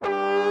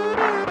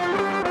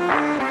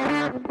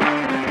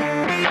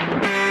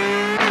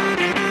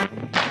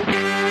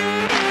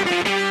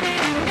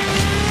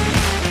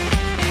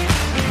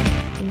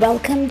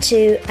Welcome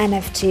to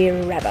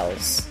NFT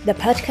Rebels, the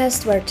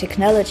podcast where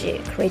technology,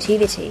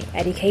 creativity,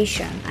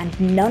 education, and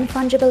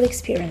non-fungible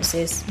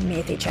experiences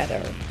meet each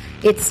other.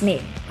 It's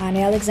me,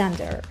 Annie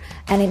Alexander,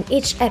 and in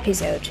each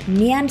episode,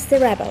 me and the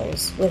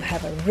Rebels will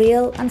have a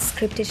real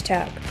unscripted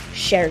talk,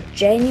 share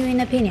genuine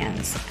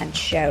opinions, and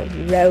show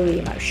raw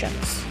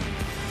emotions.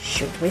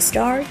 Should we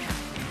start?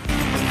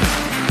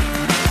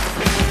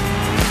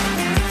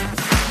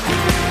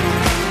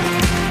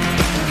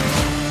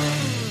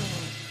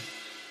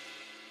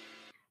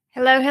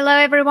 Hello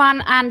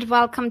everyone, and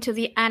welcome to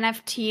the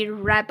NFT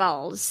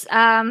Rebels.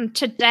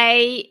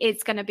 Today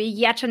it's going to be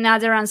yet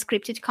another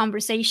unscripted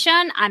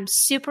conversation. I'm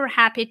super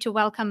happy to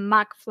welcome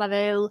Marc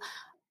Flavell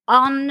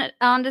on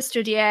the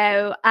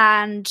studio.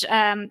 And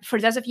for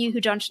those of you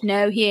who don't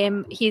know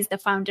him, he's the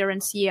founder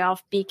and CEO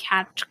of Big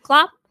Hat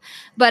Club.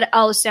 But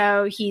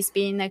also he's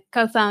been a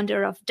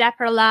co-founder of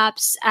Dapper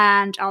Labs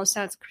and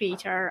also the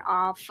creator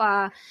of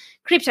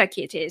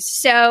CryptoKitties.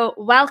 So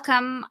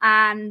welcome,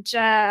 and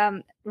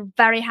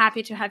very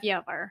happy to have you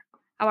over.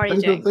 How are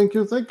you doing? Thank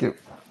you.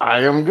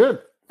 I am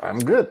good. I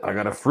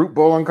got a fruit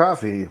bowl and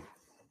coffee.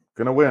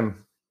 Gonna win.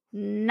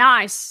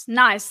 Nice.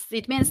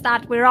 It means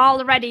that we're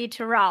all ready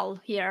to roll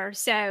here.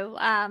 So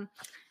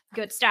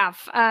good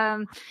stuff.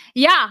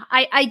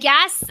 I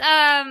guess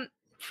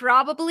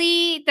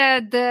probably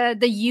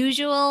the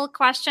usual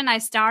question I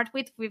start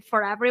with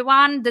for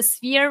everyone. The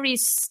sphere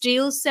is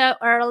still so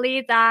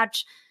early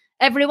that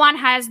everyone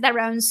has their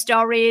own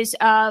stories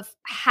of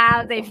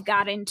how they've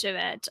got into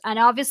it. And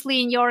obviously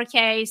in your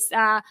case,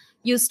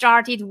 you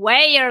started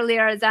way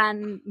earlier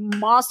than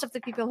most of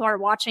the people who are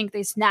watching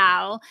this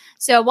now.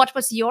 So what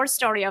was your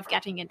story of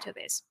getting into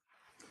this?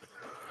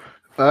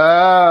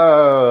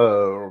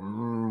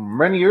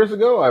 Many years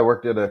ago, I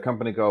worked at a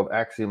company called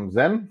Axiom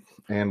Zen,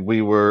 and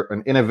we were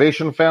an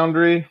innovation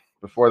foundry.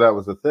 Before that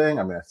was a thing.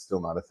 I mean, it's still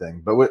not a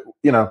thing, but I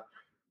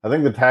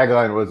think the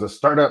tagline was a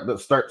startup that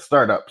starts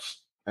startups.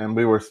 And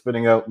we were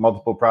spinning out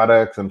multiple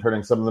products and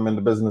turning some of them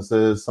into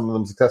businesses, some of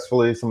them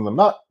successfully, some of them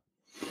not.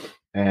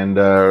 And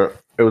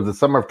it was the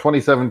summer of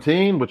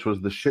 2017, which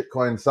was the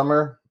shitcoin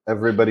summer.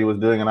 Everybody was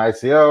doing an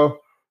ICO. It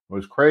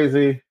was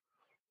crazy.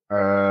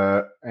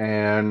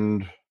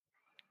 And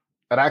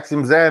at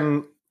Axiom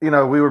Zen, we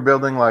were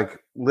building like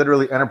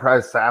literally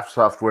enterprise SaaS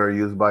software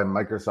used by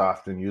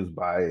Microsoft and used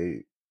by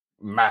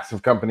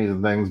massive companies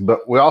and things.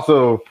 But we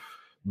also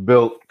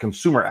built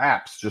consumer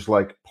apps, just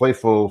like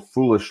playful,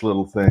 foolish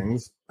little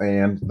things.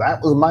 And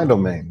that was my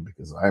domain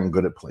because I'm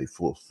good at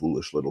playful,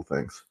 foolish little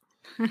things.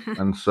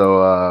 And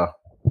so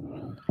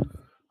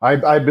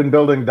I've been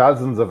building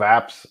dozens of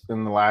apps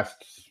in the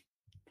last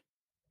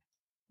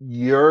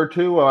year or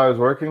two while I was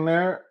working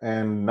there,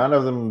 and none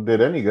of them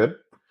did any good.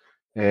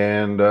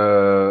 And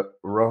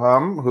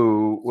Roham,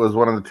 who was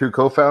one of the two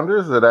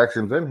co-founders at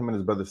Axiom Zen, him and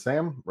his brother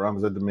Sam, Roham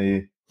said to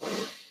me,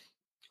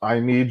 I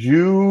need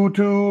you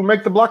to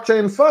make the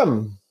blockchain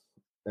fun.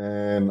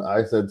 And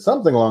I said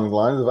something along the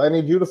lines of, I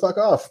need you to fuck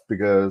off,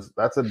 because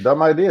that's a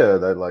dumb idea.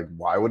 That, like,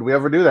 why would we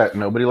ever do that?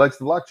 Nobody likes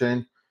the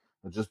blockchain.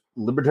 It's just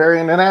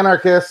libertarian and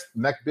anarchist,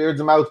 neckbeards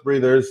and mouth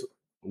breathers.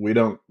 We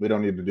don't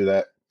need to do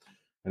that.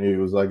 And he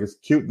was like, it's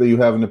cute that you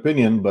have an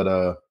opinion,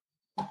 but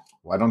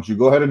why don't you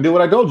go ahead and do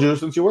what I told you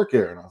since you work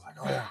here? And I was like,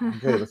 oh yeah,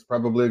 okay, that's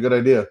probably a good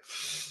idea.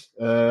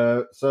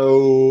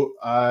 So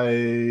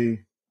I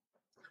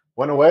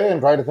went away and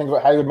tried to think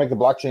about how you would make the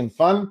blockchain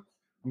fun.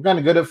 I'm kind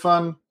of good at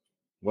fun.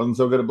 Wasn't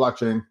so good at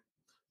blockchain.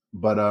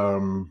 But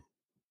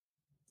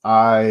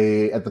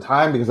at the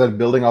time, because I was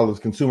building all those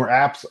consumer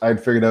apps,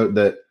 I'd figured out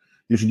that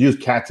you should use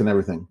cats in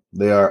everything.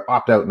 They are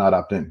opt-out, not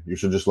opt-in. You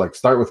should just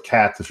start with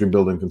cats if you're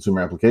building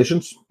consumer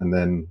applications, and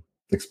then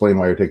explain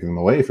why you're taking them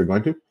away if you're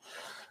going to.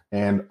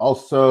 And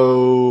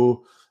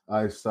also,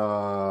 I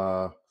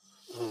saw...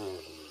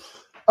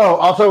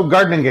 also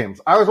gardening games.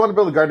 I always want to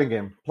build a gardening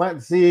game. Plant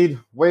the seed,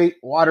 wait,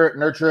 water it,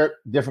 nurture it.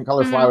 Different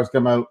color flowers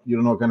come out. You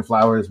don't know what kind of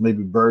flowers.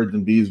 Maybe birds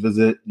and bees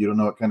visit. You don't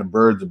know what kind of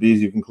birds or bees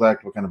you can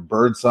collect. What kind of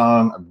bird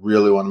song. I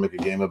really want to make a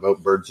game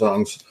about bird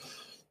songs.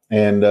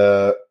 And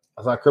I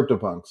saw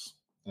CryptoPunks.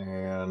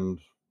 And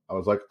I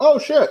was like, oh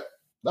shit.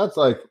 That's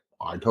I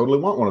totally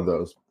want one of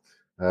those.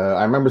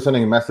 I remember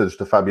sending a message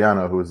to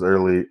Fabiano, who was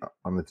early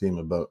on the team,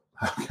 about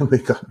how can we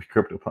copy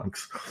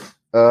CryptoPunks.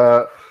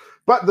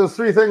 But those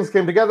three things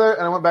came together,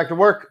 and I went back to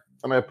work,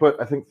 and I put,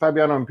 I think,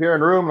 Fabiano and Pierre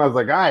in a room, and I was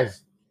like,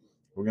 guys,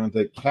 we're going to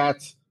take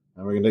cats,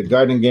 and we're going to take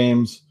gardening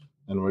games,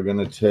 and we're going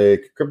to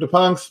take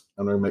CryptoPunks,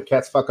 and we're going to make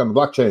cats fuck on the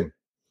blockchain.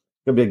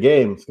 It's going to be a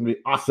game. It's going to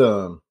be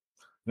awesome.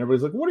 And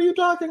everybody's like, what are you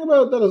talking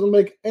about? That doesn't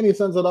make any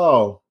sense at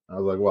all. I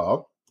was like,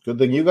 well, good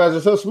thing you guys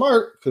are so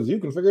smart, because you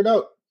can figure it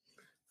out.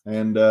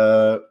 And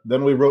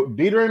then we wrote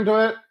Dieter into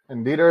it,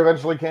 and Dieter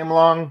eventually came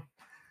along.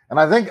 And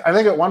I think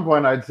at one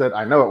point I'd said,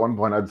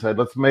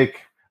 let's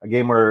make a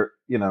game where,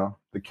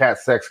 the cat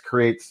sex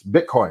creates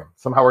Bitcoin.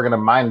 Somehow we're going to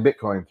mine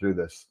Bitcoin through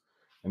this.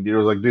 And Dieter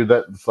was like, dude,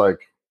 that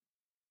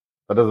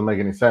doesn't make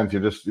any sense.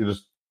 You're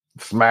just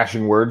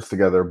smashing words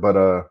together.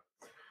 But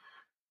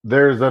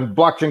there's a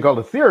blockchain called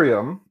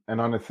Ethereum.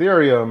 And on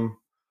Ethereum,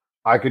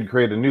 I could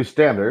create a new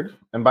standard,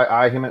 and by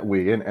I he meant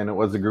we, and it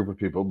was a group of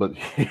people, but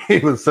he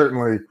was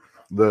certainly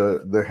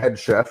the head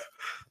chef.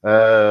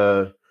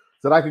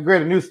 Said I could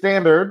create a new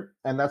standard,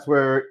 and that's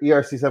where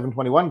ERC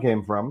 721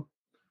 came from,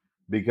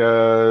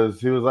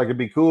 because he was like, it'd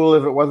be cool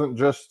if it wasn't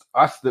just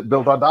us that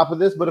built on top of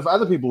this, but if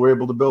other people were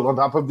able to build on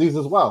top of these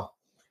as well.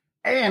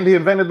 And he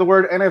invented the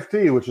word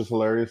NFT, which is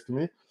hilarious to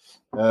me,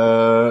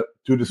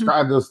 to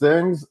describe those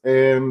things,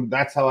 and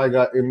that's how I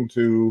got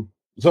into.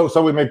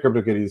 So we made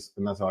CryptoKitties,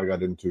 and that's how I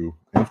got into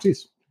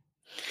NFTs.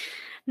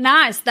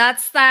 Nice. That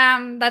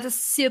is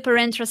super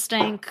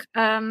interesting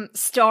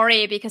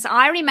story, because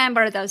I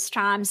remember those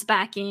times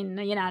back in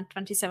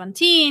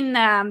 2017,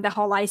 the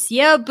whole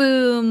ICO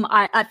boom.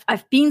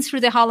 I've been through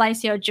the whole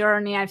ICO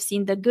journey. I've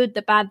seen the good,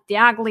 the bad, the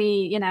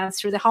ugly,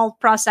 through the whole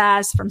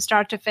process from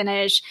start to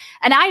finish.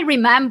 And I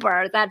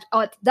remember that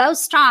at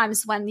those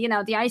times when the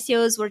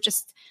ICOs were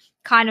just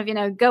kind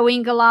of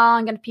going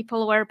along and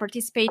people were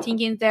participating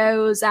in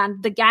those,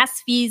 and the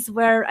gas fees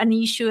were an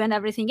issue and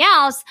everything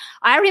else.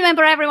 I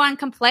remember everyone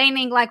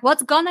complaining like,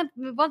 what's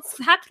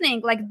happening?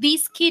 Like,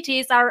 these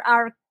kitties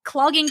are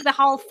clogging the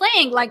whole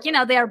thing. Like,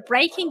 they are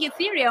breaking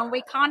Ethereum.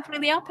 We can't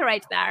really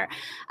operate there.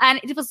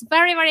 And it was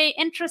very, very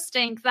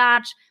interesting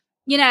that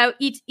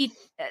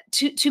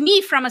to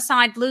me, from a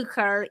side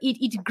looker,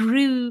 it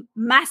grew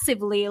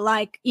massively,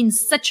 like in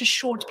such a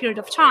short period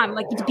of time.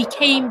 Like, it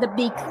became the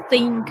big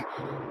thing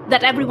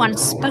that everyone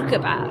spoke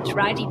about,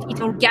 right?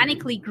 It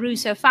organically grew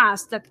so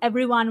fast that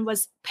everyone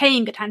was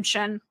paying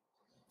attention,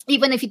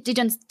 even if it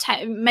didn't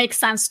make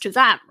sense to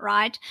them,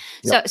 right?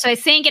 Yep. So I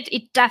think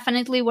it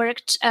definitely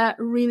worked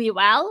really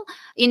well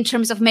in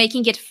terms of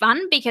making it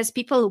fun, because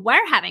people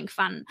were having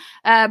fun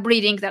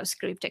breeding those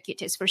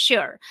CryptoKitties for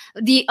sure.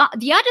 The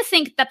other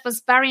thing that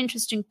was very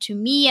interesting to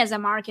me as a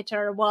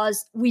marketer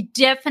was we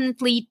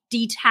definitely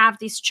did have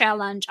this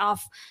challenge of,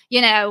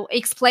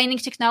 explaining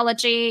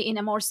technology in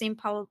a more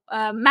simple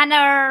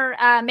manner,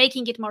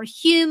 making it more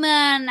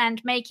human,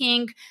 and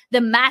making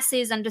the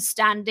masses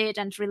understand it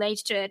and relate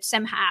to it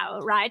somehow,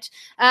 right?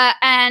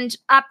 And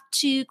up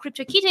to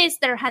CryptoKitties,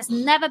 there has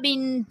never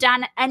been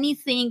done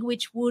anything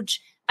which would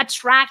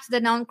attract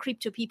the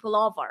non-crypto people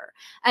over.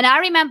 And I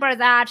remember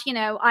that,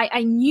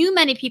 I knew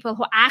many people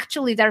who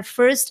actually their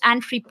first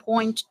entry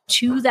point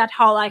to that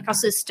whole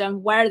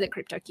ecosystem were the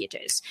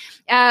CryptoKitties,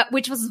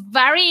 which was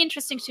very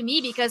interesting to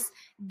me, because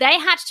they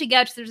had to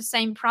go through the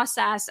same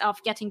process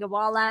of getting a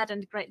wallet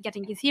and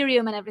getting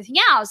Ethereum and everything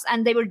else.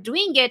 And they were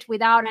doing it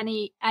without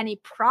any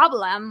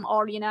problem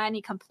or,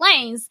 any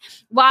complaints.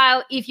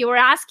 While if you were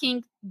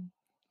asking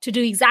to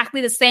do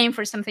exactly the same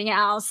for something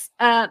else,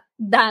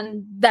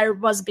 then it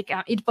was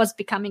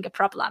becoming a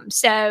problem.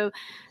 So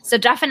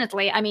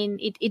definitely, I mean,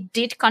 it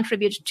did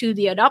contribute to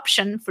the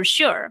adoption for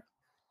sure.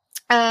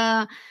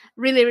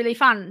 Really, really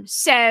fun.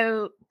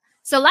 So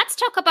let's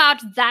talk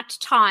about that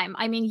time.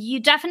 I mean,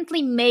 you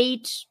definitely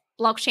made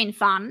blockchain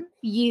fun.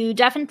 You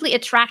definitely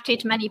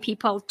attracted many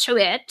people to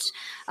it.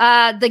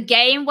 The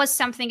game was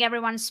something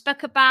everyone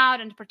spoke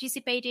about and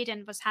participated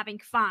and was having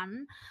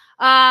fun.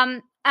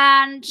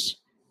 And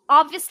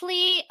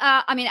obviously,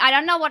 I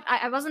don't know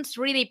I wasn't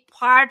really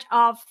part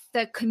of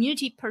the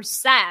community per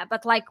se,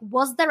 but like,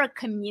 was there a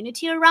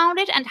community around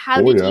it? And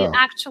how did you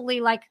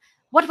actually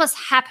what was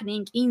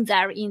happening in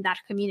that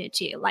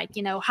community? Like,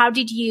 how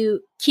did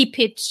you keep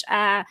it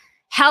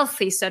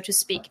healthy, so to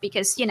speak?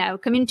 Because,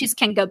 communities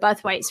can go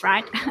both ways,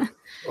 right?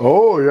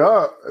 Oh,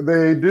 yeah,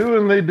 they do.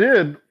 And they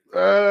did.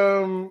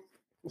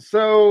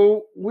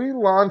 So we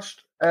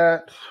launched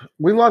an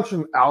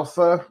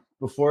alpha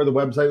before the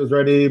website was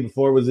ready,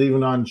 before it was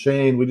even on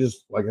chain. We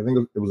just I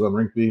think it was on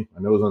Rinkeby. I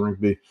know it was on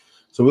Rinkeby.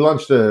 So we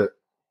launched a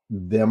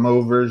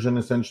demo version,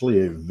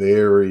 essentially a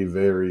very,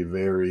 very,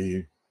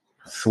 very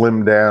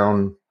slimmed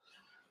down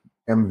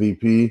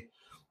MVP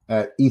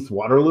at ETH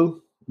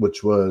Waterloo,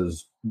 which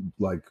was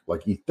like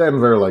ETH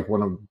Denver, like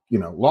one of,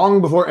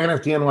 long before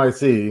NFT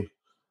NYC,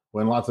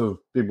 when lots of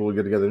people would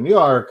get together in New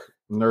York,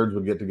 nerds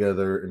would get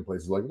together in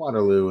places like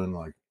Waterloo and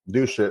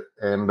do shit.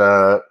 And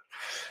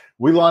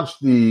we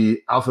launched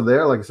the alpha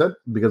there, like I said,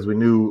 because we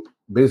knew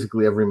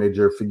basically every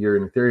major figure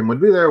in Ethereum would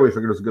be there. We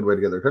figured it was a good way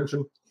to get their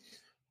attention.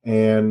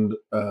 And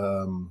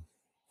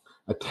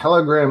a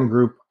Telegram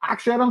group.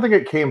 Actually, I don't think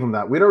it came from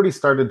that. We'd already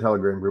started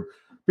Telegram group.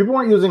 People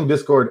weren't using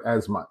Discord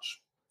as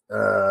much.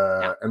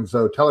 And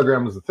so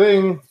Telegram was the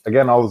thing.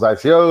 Again, all those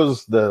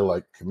ICOs,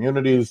 the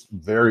communities,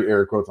 very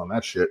air quotes on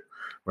that shit,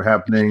 were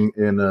happening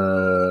in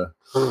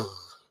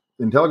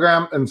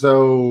Telegram. And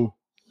so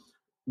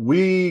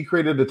we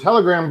created a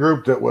Telegram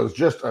group that was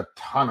just a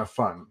ton of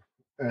fun.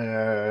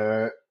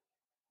 In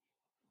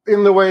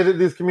the way that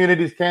these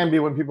communities can be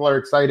when people are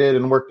excited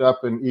and worked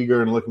up and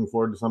eager and looking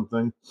forward to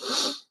something.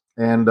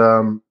 And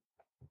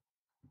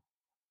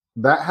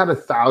that had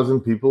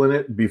 1,000 people in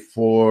it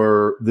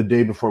before the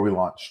day before we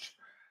launched.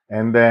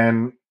 And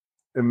then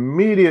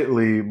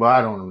immediately, well,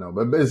 I don't know,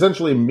 but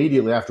essentially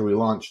immediately after we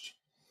launched,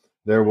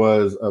 there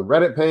was a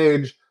Reddit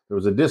page, there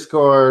was a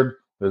Discord,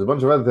 there's a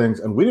bunch of other things,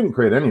 and we didn't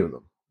create any of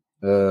them.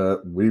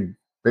 We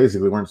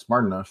basically weren't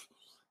smart enough.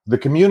 the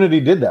community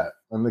did that,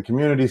 and the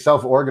community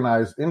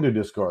self-organized into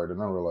Discord, and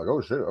then we're like,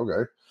 oh shit,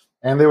 okay.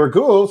 And they were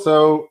cool,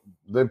 so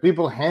the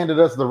people handed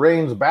us the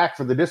reins back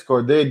for the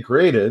Discord they'd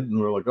created, and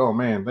we were like, oh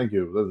man, thank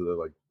you.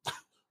 Like,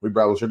 we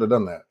probably should have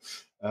done that.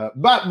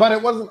 But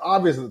it wasn't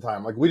obvious at the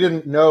time. Like, we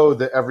didn't know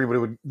that everybody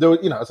would do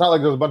it. You know, it's not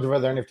like there was a bunch of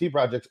other NFT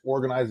projects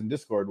organized in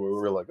Discord where we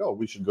were like, oh,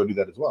 we should go do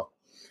that as well.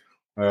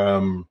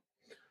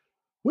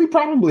 We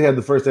probably had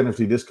the first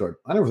NFT Discord.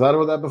 I never thought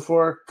about that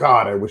before.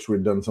 God, I wish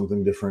we'd done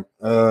something different.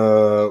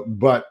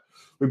 But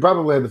we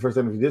probably had the first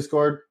NFT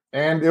Discord.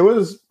 And it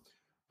was,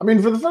 I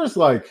mean, for the first,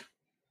 like,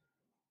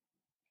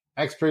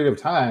 X period of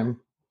time,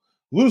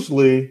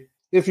 loosely,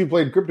 if you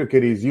played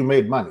CryptoKitties, you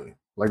made money.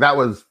 Like, that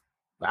was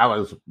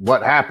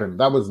what happened.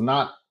 That was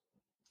not,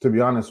 to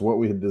be honest, what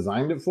we had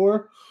designed it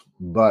for,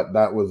 but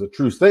that was a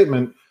true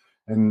statement.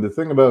 And the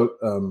thing about,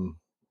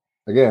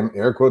 again,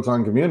 air quotes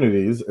on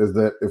communities, is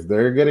that if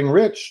they're getting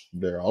rich,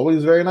 they're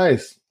always very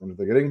nice. And if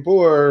they're getting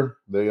poor,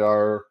 they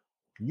are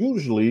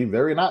usually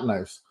very not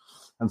nice.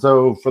 And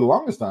so for the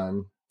longest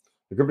time,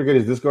 the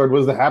CryptoKitties Discord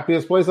was the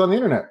happiest place on the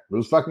internet. It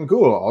was fucking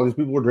cool. All these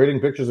people were trading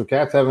pictures of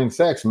cats having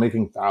sex,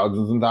 making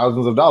thousands and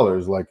thousands of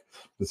dollars. Like,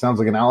 this sounds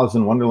like an Alice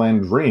in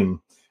Wonderland dream.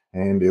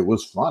 And it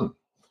was fun.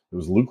 It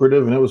was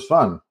lucrative and it was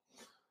fun.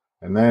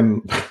 And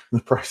then the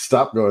price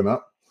stopped going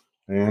up,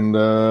 and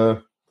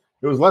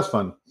it was less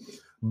fun.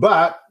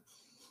 But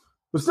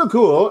it was still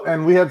cool,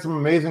 and we had some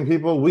amazing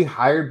people. We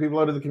hired people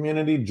out of the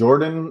community.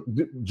 Jordan,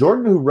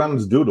 who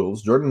runs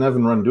Doodles, Jordan and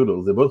Evan run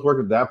Doodles. They both work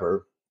at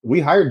Dapper. We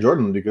hired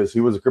Jordan because he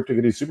was a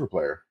CryptoKitties super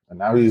player, and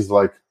now he's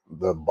like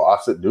the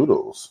boss at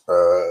Doodles.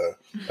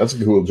 That's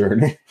a cool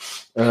journey.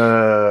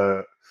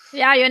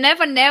 Yeah, you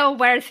never know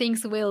where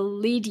things will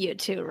lead you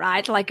to,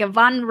 right? Like, a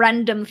one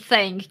random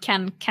thing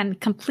can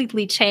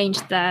completely change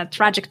the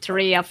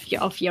trajectory of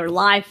your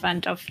life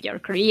and of your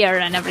career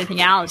and everything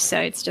else. So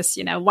it's just,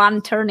 you know,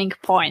 one turning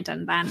point,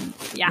 and then,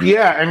 yeah.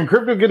 Yeah, and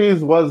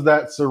CryptoKitties was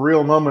that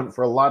surreal moment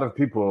for a lot of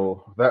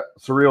people, that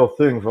surreal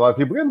thing for a lot of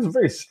people. And it's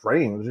very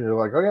strange. You're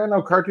like, oh yeah,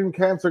 no, cartoon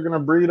cats are going to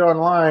breed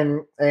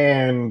online,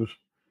 and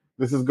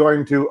this is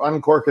going to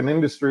uncork an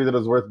industry that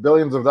is worth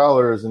billions of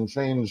dollars and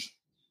change,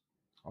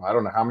 I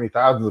don't know how many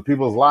thousands of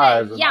people's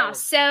lives. Yeah,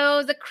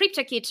 so the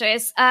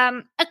CryptoKitties,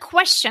 a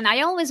question. I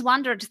always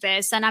wondered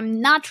this, and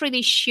I'm not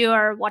really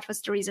sure what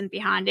was the reason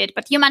behind it.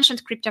 But you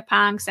mentioned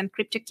CryptoPunks and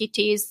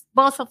CryptoKitties.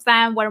 Both of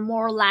them were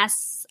more or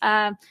less,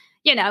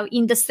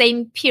 in the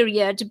same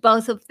period.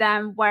 Both of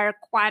them were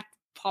quite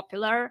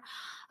popular.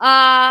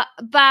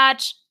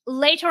 But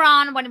later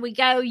on, when we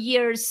go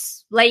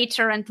years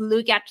later and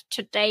look at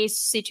today's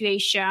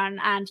situation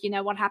and, you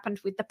know, what happened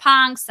with the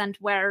punks and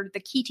where the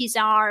kitties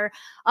are,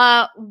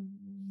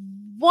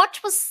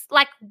 what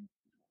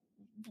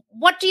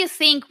do you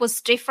think was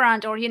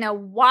different, or, you know,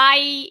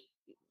 why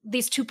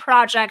these two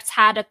projects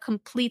had a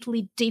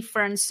completely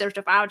different sort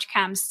of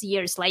outcomes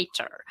years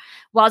later?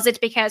 Was it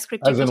because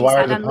CryptoKitties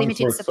had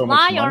unlimited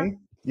supply, or?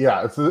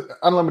 Yeah, it's an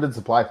unlimited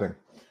supply thing.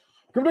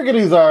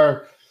 CryptoKitties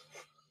are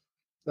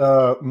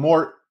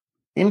more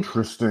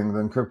interesting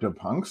than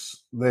CryptoPunks.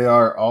 They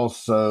are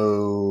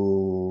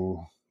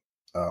also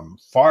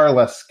far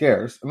less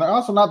scarce, and they're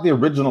also not the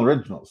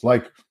originals.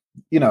 Like,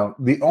 you know,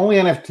 the only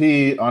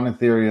NFT on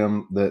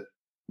Ethereum that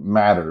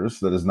matters,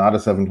 that is not a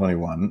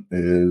 721,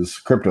 is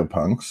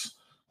CryptoPunks.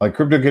 Like,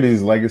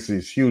 CryptoKitties' legacy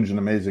is huge and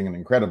amazing and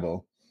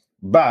incredible,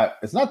 but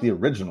it's not the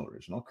original.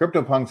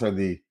 CryptoPunks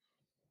are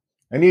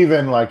and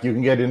even, like, you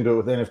can get into it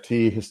with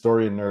NFT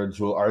historian nerds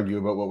who will argue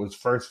about what was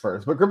first.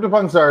 But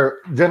CryptoPunks are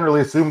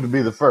generally assumed to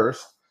be the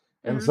first.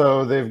 And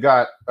so they've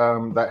got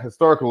that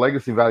historical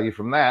legacy value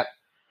from that.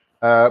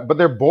 But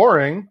they're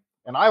boring.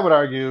 And I would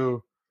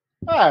argue,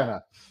 I don't know.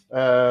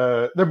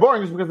 They're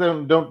boring just because they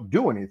don't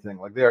do anything.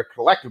 Like, they are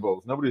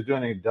collectibles. Nobody's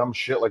doing any dumb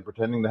shit like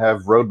pretending to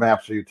have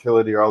roadmaps or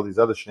utility or all these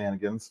other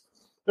shenanigans.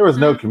 There was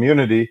no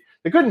community.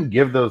 They couldn't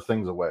give those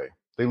things away.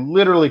 They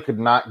literally could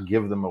not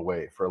give them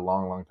away for a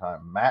long, long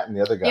time. Matt and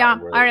the other guy. Yeah,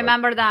 I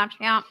remember that.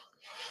 Yeah.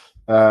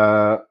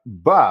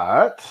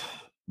 But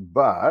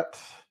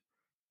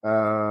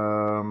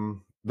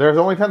there's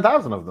only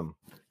 10,000 of them,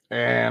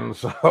 and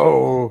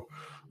so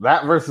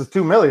that versus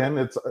 2 million,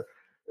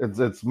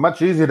 it's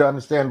much easier to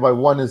understand why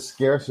one is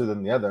scarcer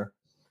than the other.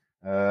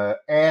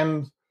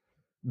 And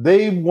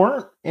they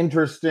weren't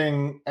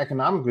interesting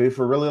economically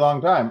for a really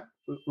long time.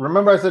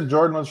 Remember, I said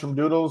Jordan was from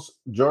Doodles.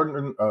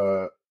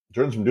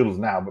 Jordan's from Doodles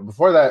now, but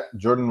before that,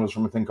 Jordan was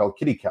from a thing called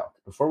KittyCalc.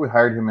 Before we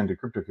hired him into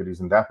CryptoKitties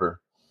and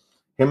Dapper,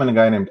 him and a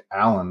guy named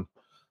Alan,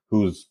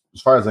 who's, as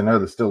far as I know,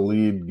 the still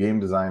lead game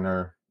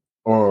designer,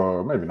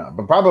 or maybe not,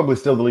 but probably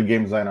still the lead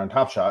game designer on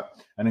Top Shot,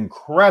 an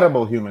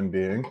incredible human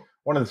being,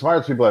 one of the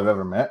smartest people I've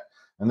ever met.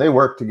 And they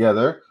worked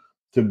together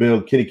to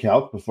build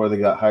KittyCalc before they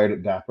got hired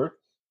at Dapper.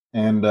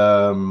 And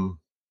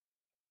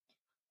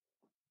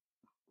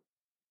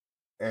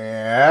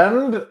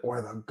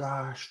where the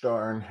gosh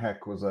darn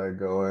heck was I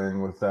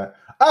going with that?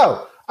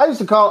 Oh, I used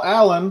to call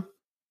Alan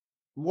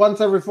once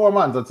every 4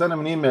 months. I'd send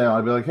him an email.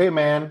 I'd be like, hey,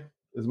 man,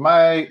 is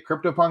my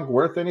CryptoPunk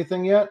worth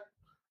anything yet?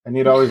 And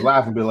he'd always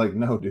laugh and be like,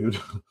 no, dude.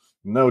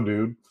 No,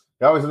 dude.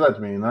 He always said that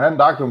to me, and I hadn't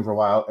talked to him for a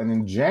while. And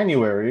in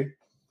January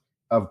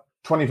of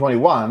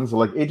 2021, so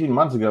like 18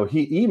 months ago,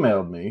 he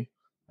emailed me,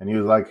 and he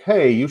was like,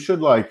 "Hey, you should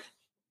like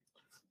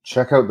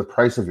check out the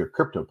price of your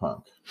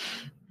CryptoPunk."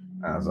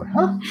 And I was like,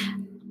 "Huh?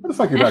 What the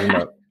fuck are you talking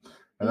about?"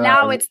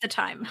 Now it's the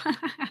time.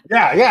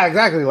 yeah,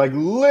 exactly. Like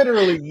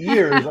literally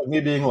years of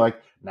me being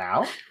like,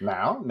 now,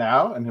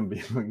 and him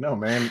being like, "No,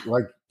 man,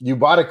 like you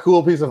bought a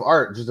cool piece of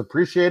art, just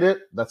appreciate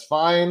it. That's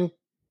fine.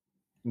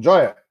 Enjoy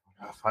it.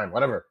 Oh, fine,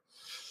 whatever."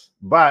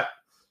 But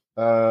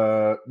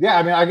yeah,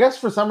 I mean, I guess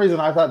for some reason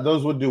I thought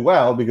those would do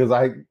well because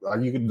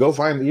you could go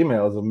find the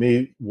emails of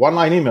me,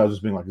 one-line emails,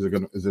 just being like, "Is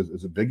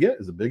it big yet?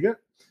 Is it big yet?"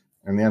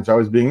 And the answer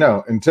always being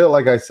no. Until,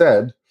 like I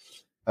said,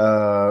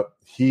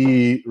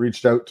 he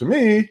reached out to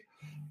me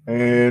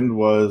and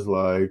was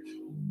like,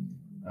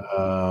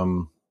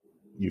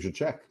 "You should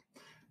check."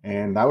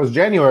 And that was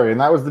January,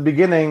 and that was the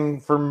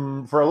beginning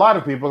for a lot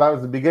of people. That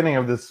was the beginning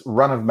of this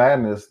run of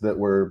madness that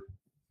we're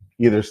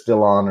either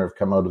still on or have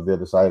come out of the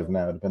other side of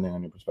now, depending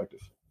on your perspective.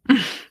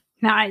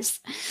 Nice.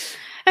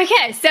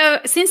 Okay, so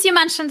since you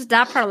mentioned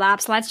Dapper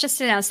Labs, let's just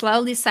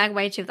slowly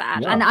segue to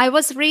that. Yeah. And it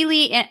was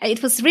really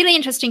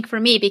interesting for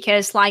me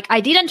because like I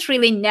didn't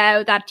really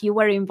know that you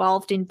were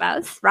involved in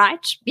both,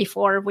 right?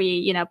 Before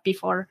we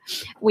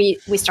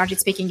started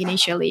speaking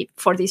initially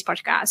for this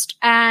podcast.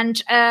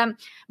 And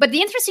but the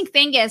interesting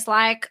thing is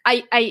like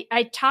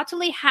I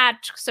totally had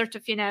sort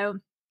of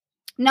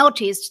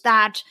noticed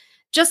that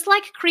just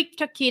like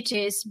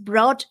CryptoKitties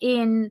brought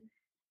in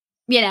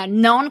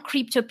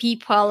non-crypto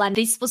people, and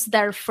this was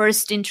their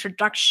first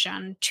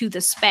introduction to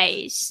the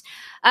space.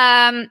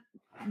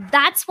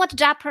 That's what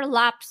Dapper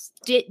Labs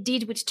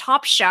did with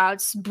Top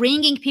Shots,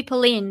 bringing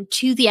people in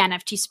to the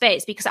NFT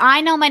space. Because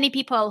I know many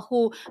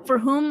people for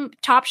whom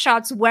Top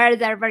Shots were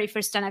their very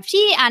first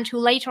NFT, and who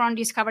later on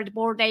discovered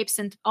Bored Apes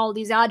and all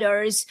these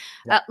others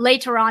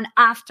later on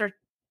after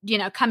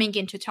coming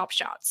into Top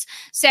Shots.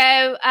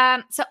 So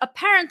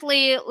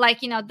apparently, like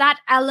that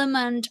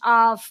element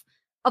of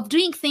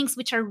doing things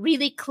which are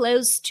really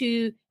close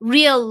to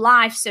real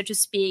life, so to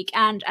speak,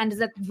 and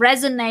that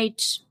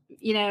resonate,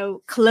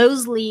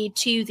 closely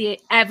to the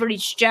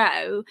average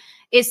Joe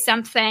is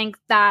something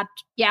that,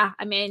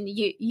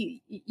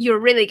 you're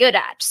really good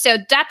at. So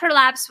Dapper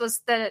Labs was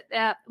it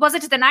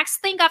the next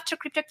thing after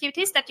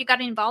CryptoKitties that you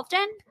got involved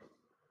in?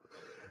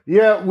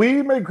 Yeah,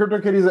 we made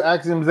CryptoKitties at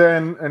Axiom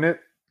Zen, and it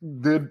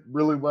did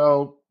really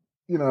well.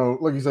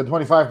 Like you said,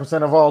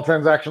 25% of all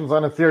transactions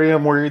on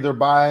Ethereum were either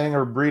buying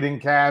or breeding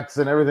cats,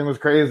 and everything was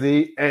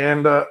crazy.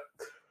 And, I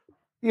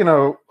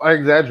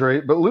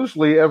exaggerate, but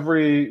loosely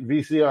every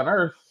VC on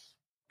Earth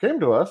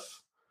came to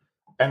us.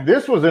 And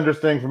this was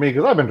interesting for me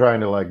because I've been trying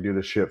to like do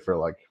this shit for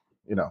like,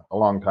 a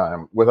long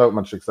time without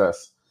much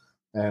success.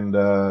 And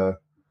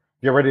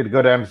get ready to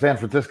go down to San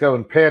Francisco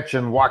and pitch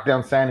and walk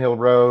down Sand Hill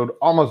Road.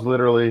 Almost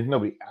literally,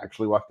 nobody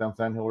actually walked down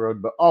Sand Hill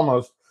Road, but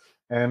almost.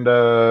 And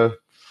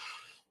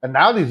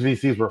now these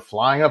VCs were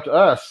flying up to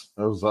us.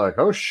 I was like,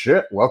 "Oh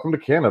shit, welcome to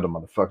Canada,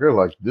 motherfucker.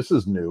 Like, this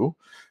is new."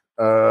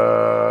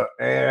 But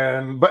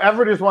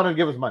everybody just wanted to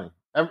give us money.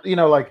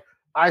 Like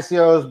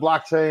ICOs,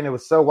 blockchain, it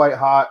was so white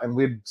hot, and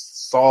we'd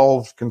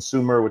solved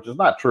consumer, which is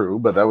not true,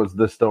 but that was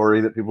the story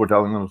that people were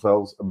telling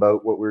themselves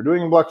about what we were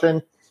doing in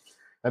blockchain.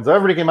 And so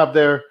everybody came up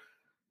there,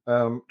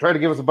 tried to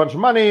give us a bunch of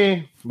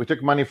money. We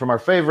took money from our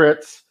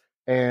favorites,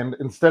 and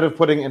instead of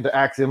putting into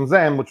Axiom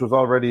Zen, which was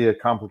already a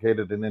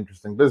complicated and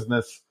interesting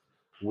business,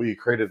 we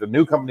created a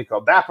new company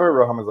called Dapper.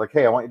 Rohan was like,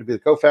 "Hey, I want you to be the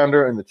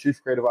co-founder and the chief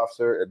creative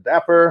officer at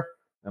Dapper.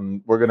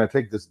 And we're going to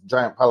take this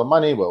giant pile of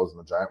money." Well, it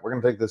wasn't a giant. We're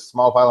going to take this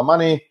small pile of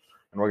money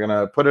and we're going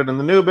to put it in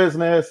the new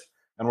business.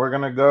 And we're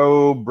going to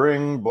go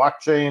bring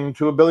blockchain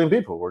to 1 billion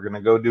people. We're going to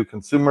go do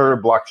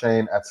consumer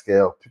blockchain at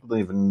scale. People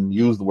didn't even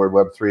use the word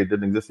Web3. It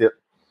didn't exist yet.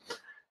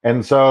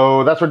 And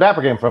so that's where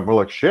Dapper came from. We're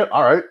like, shit,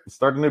 all right,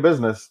 start a new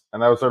business.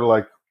 And that was sort of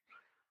like,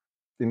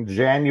 in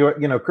January,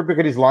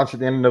 CryptoKitties launched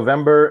at the end of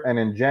November, and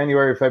in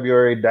January,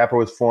 February, Dapper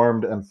was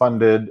formed and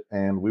funded,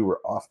 and we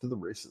were off to the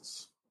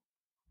races.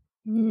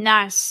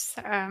 Nice.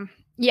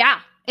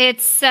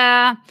 It's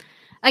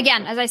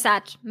again, as I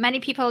said, many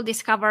people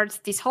discovered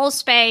this whole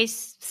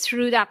space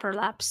through Dapper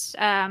Labs,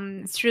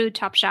 through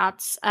Top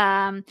Shots,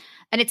 and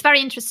it's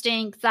very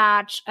interesting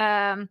that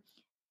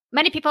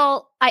many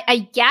people,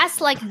 I guess,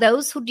 like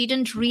those who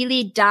didn't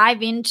really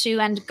dive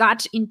into and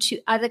got into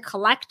other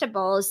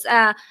collectibles,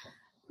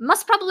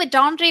 most probably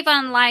don't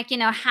even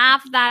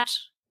have that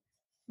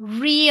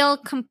real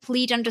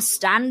complete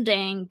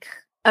understanding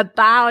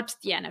about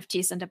the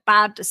NFTs and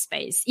about the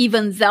space,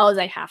 even though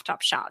they have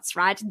Top Shots,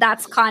 right?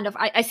 That's kind of,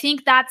 I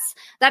think that's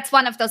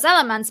one of those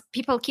elements.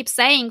 People keep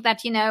saying that,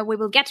 we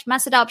will get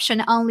mass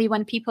adoption only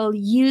when people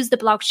use the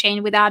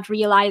blockchain without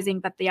realizing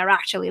that they are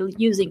actually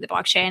using the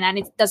blockchain, and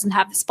it doesn't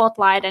have the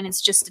spotlight, and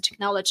it's just the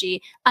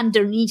technology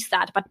underneath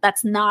that. But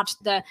that's not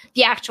the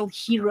actual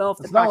hero of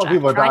the project. That's not what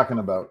people are right? talking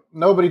about.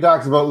 Nobody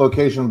talks about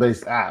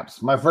location-based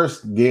apps. My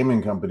first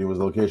gaming company was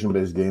a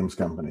location-based games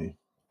company.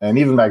 And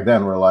even back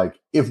then, we're like,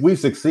 if we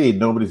succeed,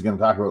 nobody's going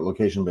to talk about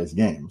location-based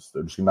games.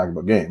 They're just going to talk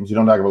about games. You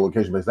don't talk about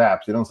location-based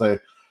apps. You don't say,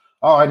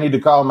 oh, I need to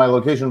call my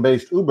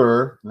location-based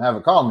Uber and have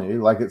it call me.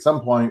 Like at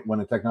some point when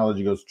the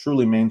technology goes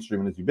truly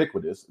mainstream and is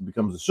ubiquitous, it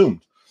becomes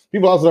assumed.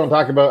 People also don't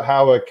talk about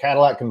how a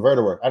Cadillac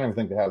converter works. I don't even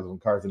think they have those in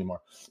cars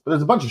anymore. But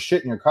there's a bunch of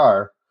shit in your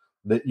car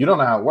that you don't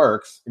know how it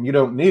works, and you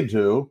don't need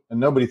to, and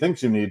nobody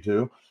thinks you need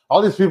to.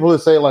 All these people who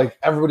say, like,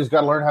 everybody's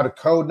got to learn how to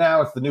code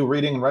now. It's the new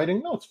reading and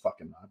writing. No, it's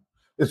fucking not.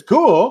 It's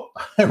cool.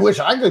 I wish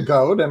I could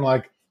code. And,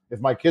 like,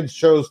 if my kids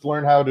chose to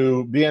learn how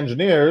to be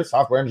engineers,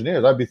 software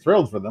engineers, I'd be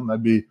thrilled for them.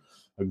 That'd be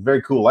a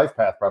very cool life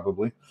path,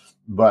 probably.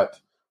 But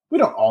we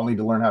don't all need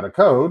to learn how to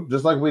code,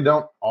 just like we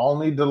don't all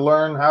need to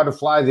learn how to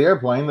fly the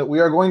airplane that we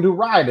are going to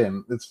ride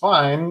in. It's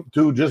fine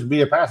to just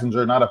be a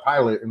passenger, not a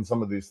pilot in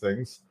some of these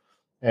things.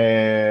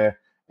 And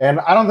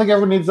I don't think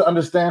everyone needs to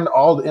understand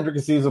all the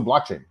intricacies of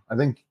blockchain. I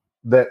think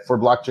that for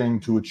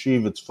blockchain to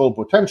achieve its full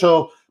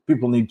potential,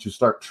 people need to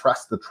start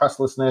trust the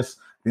trustlessness.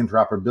 The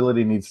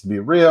interoperability needs to be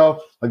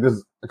real. Like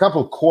there's a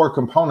couple core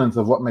components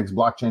of what makes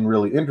blockchain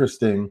really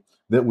interesting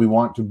that we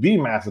want to be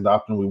mass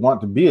adopted and we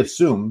want to be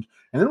assumed.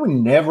 And then we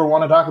never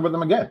want to talk about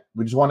them again.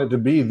 We just want it to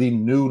be the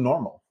new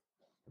normal.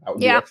 That would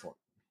be excellent.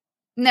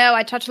 No,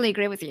 I totally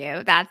agree with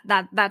you.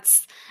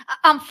 That's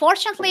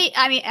unfortunately,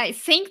 I mean, I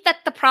think that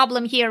the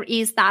problem here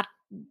is that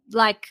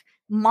like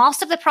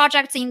most of the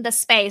projects in the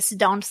space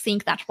don't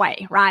think that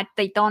way, right?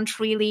 They don't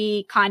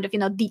really kind of,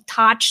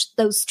 detach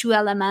those two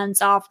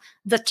elements of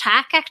the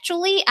tech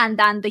actually, and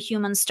then the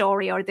human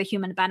story or the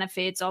human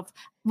benefits of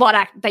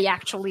what they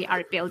actually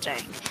are building.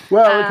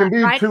 Well, it can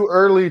be too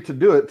early to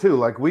do it too.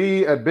 Like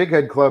we at Big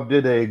Head Club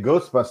did a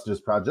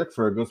Ghostbusters project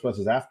for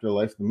Ghostbusters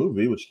Afterlife, the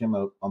movie, which came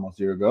out almost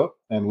a year ago.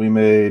 And we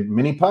made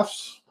mini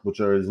puffs,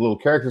 which are these little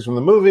characters from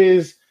the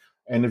movies.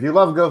 And if you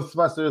love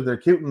Ghostbusters, they're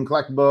cute and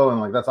collectible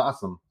and like, that's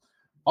awesome.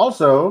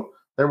 Also,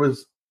 there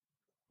was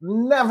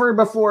never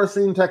before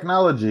seen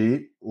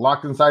technology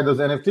locked inside those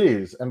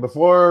NFTs. And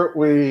before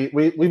we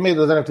made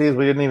those NFTs,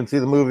 we didn't even see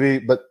the movie.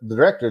 But the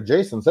director,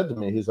 Jason, said to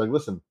me, he's like,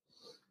 listen,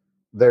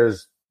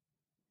 there's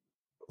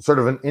sort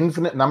of an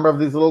infinite number of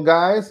these little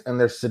guys, and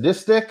they're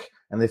sadistic,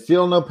 and they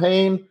feel no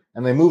pain,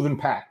 and they move in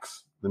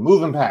packs. They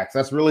move in packs.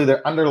 That's really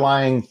their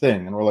underlying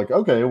thing. And we're like,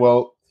 okay,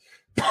 well,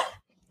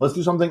 let's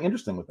do something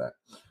interesting with that.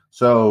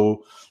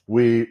 So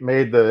we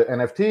made the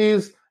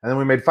NFTs, and then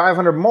we made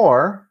 500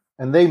 more,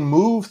 and they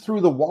move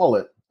through the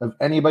wallet of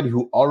anybody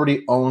who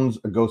already owns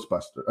a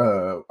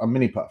Ghostbuster, a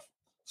mini puff.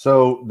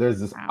 So there's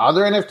this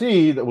other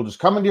NFT that will just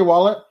come into your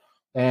wallet,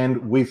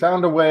 and we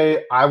found a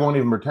way. I won't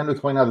even pretend to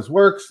explain how this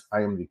works.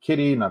 I am the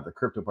kitty, not the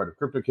crypto part of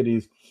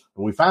CryptoKitties.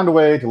 But we found a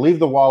way to leave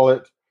the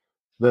wallet,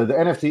 the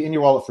NFT in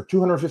your wallet for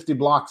 250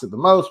 blocks at the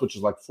most, which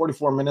is like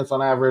 44 minutes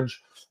on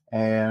average.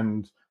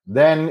 And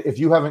then if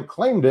you haven't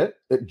claimed it,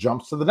 it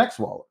jumps to the next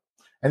wallet.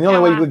 And the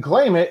only way you could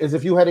claim it is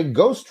if you had a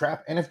Ghost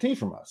Trap NFT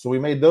from us. So we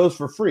made those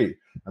for free.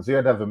 And so you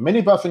had to have a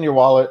mini puff in your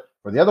wallet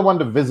for the other one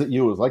to visit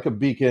you. It was like a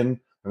beacon.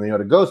 And then you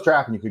had a Ghost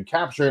Trap and you could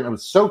capture it. And it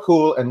was so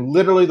cool. And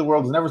literally the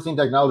world's never seen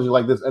technology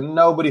like this. And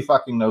nobody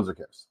fucking knows or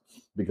cares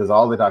because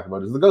all they talk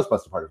about is the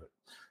Ghostbuster part of it.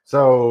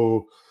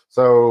 So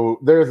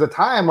there's a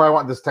time where I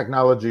want this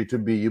technology to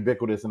be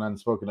ubiquitous and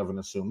unspoken of and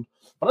assumed.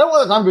 But I don't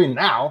want the time to be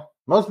now.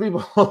 Most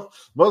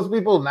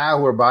people now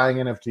who are buying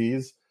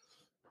NFTs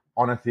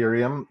on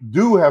Ethereum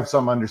do have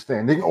some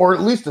understanding or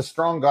at least a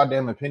strong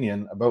goddamn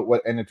opinion about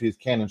what NFTs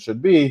can and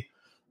should be.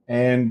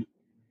 And,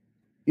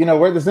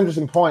 we're at this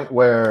interesting point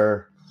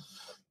where,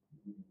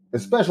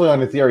 especially on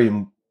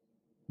Ethereum,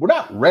 we're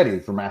not ready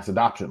for mass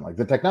adoption. Like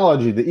the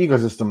technology, the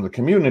ecosystem, the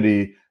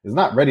community is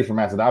not ready for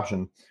mass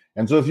adoption.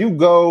 And so if you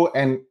go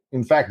and,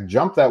 in fact,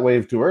 jump that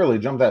wave too early,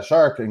 jump that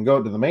shark and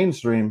go to the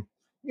mainstream,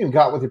 you get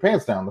caught with your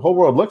pants down. The whole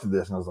world looked at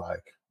this and was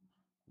like,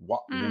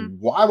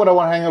 why would I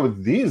want to hang out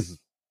with these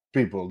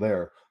people?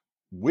 They're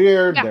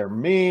weird, they're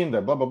mean,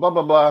 they're blah, blah, blah,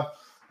 blah, blah.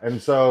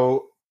 And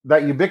so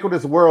that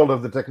ubiquitous world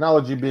of the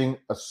technology being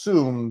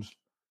assumed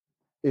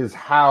is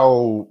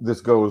how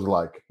this goes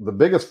like the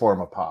biggest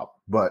form of pop.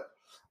 But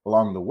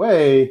along the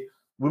way,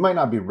 we might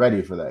not be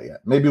ready for that yet.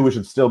 Maybe we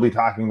should still be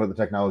talking about the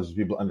technology so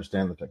people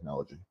understand the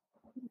technology.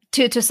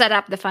 To set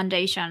up the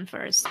foundation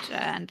first.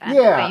 And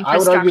I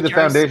would argue the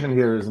foundation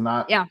here is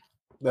not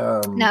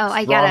strong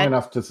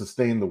enough to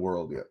sustain the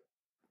world yet.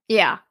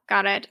 Yeah,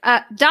 got it.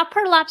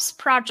 Dapper Labs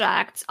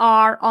projects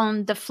are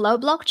on the Flow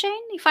blockchain,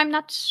 if I'm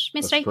not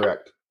mistaken. That's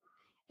correct.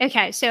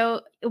 Okay,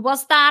 so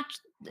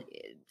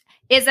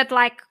is it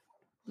like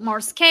more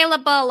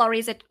scalable or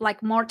is it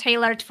like more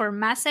tailored for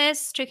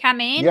masses to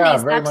come in? Yeah,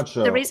 is very that much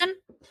so. The reason?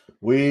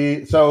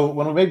 So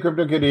when we made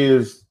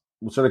CryptoKitties,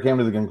 we sort of came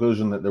to the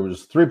conclusion that there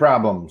was 3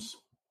 problems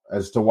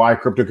as to why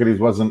CryptoKitties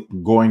wasn't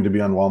going to be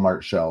on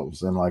Walmart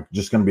shelves and like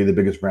just going to be the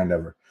biggest brand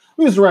ever.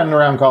 We was running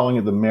around calling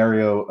it the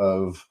Mario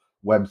of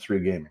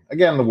Web3 gaming.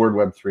 Again, the word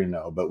Web3,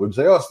 no, but we'd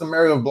say, it's the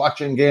Mario of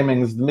blockchain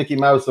gaming. This is the Mickey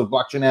Mouse of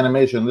blockchain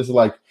animation. This is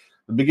like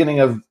the beginning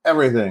of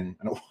everything.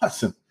 And it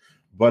wasn't.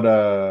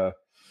 But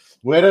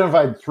we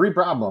identified 3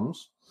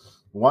 problems.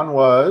 One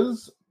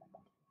was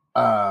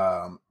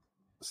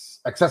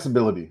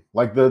accessibility.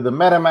 Like the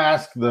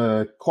MetaMask,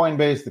 the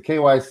Coinbase, the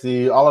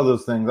KYC, all of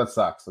those things, that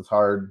sucks. It's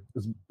hard.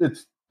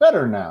 It's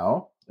better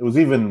now. It was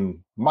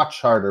even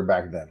much harder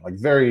back then, like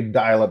very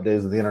dial-up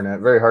days of the internet,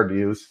 very hard to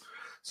use.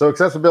 So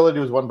accessibility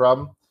was one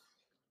problem.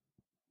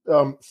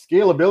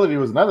 Scalability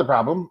was another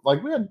problem.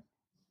 Like we had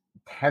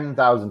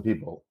 10,000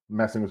 people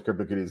messing with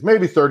CryptoKitties,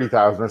 maybe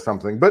 30,000 or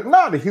something, but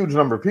not a huge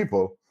number of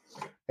people.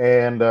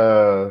 And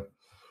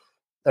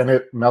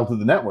it melted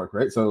the network,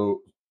 right?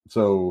 So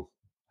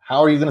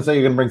how are you going to say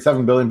you're going to bring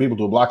 7 billion people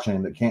to a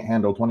blockchain that can't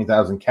handle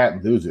 20,000 cat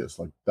enthusiasts?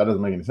 Like that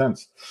doesn't make any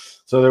sense.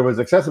 So there was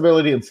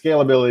accessibility and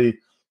scalability,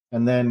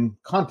 and then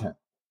content.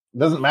 It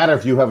doesn't matter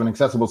if you have an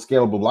accessible,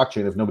 scalable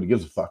blockchain if nobody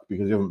gives a fuck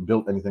because you haven't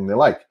built anything they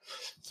like.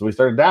 So we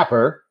started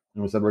Dapper,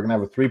 and we said we're going to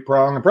have a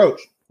 3-prong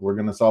approach. We're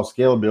going to solve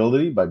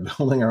scalability by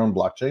building our own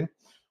blockchain,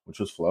 which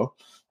was Flow.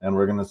 And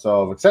we're going to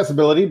solve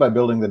accessibility by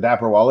building the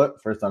Dapper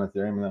wallet, first on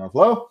Ethereum and then on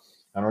Flow.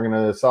 And we're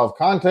going to solve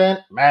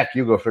content. Mac,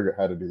 you go figure out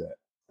how to do that.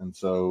 And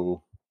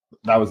so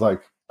that was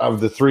like,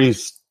 of the 3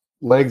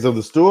 legs of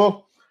the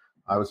stool,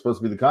 I was supposed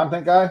to be the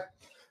content guy.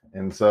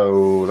 And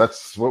so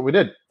that's what we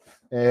did.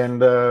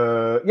 And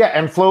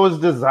and Flow is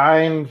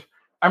designed.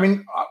 I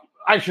mean,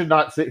 I should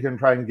not sit here and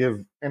try and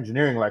give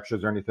engineering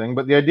lectures or anything,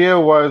 but the idea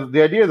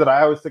that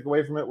I always took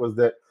away from it was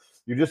that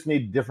you just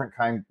need different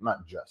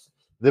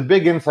the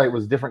big insight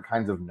was different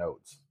kinds of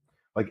nodes.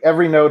 Like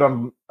every node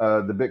on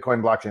the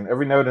Bitcoin blockchain,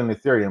 every node in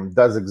Ethereum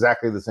does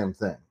exactly the same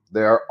thing.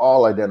 They are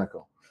all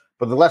identical.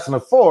 But the lesson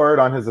of Ford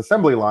on his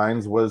assembly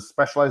lines was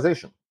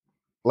specialization.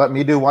 Let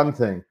me do one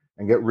thing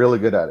and get really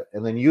good at it.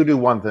 And then you do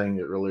one thing,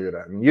 get really good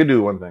at it. And you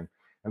do one thing.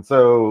 And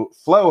so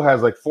Flow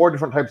has like 4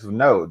 different types of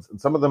nodes.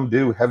 And some of them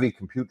do heavy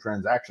compute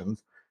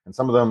transactions.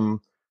 And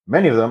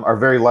many of them are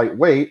very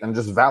lightweight and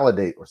just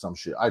validate or some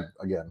shit. I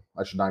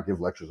should not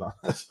give lectures on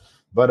this.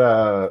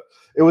 But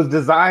it was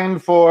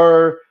designed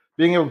for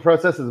being able to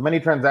process as many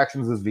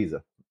transactions as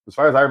Visa. As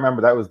far as I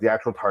remember, that was the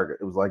actual target.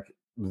 It was like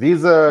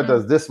Visa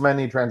does this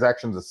many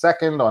transactions a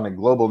second on a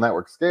global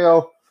network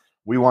scale.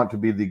 We want to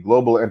be the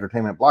global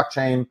entertainment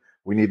blockchain.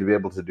 We need to be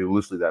able to do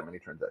loosely that many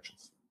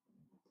transactions.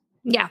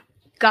 Yeah,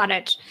 got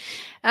it.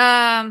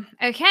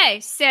 Okay,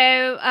 so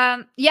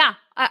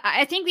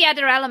I think the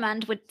other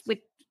element with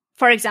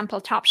for example,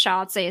 Top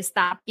Shots is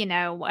that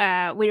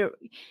we're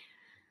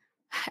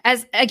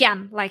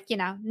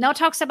no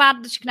talks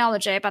about the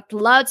technology, but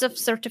lots of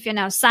sort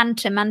of,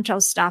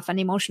 sentimental stuff and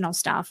emotional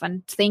stuff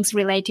and things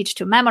related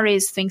to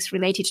memories, things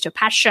related to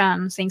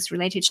passion, things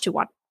related to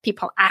what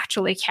people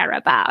actually care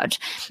about,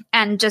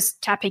 and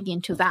just tapping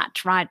into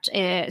that, right?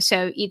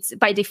 So it's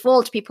by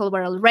default, people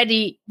were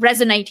already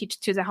resonated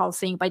to the whole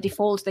thing. By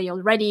default, they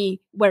already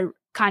were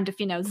kind of,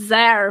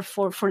 there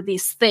for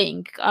this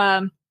thing.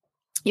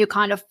 You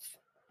kind of,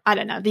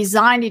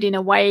 designed it in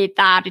a way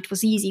that it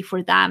was easy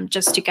for them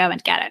just to go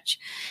and get it,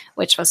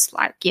 which was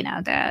like,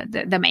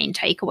 the main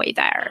takeaway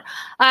there.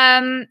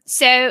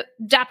 So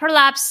Dapper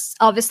Labs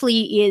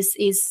obviously is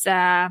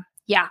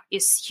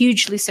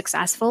hugely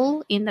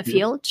successful in the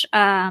field,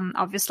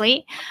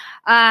 obviously.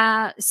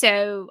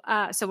 So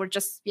we're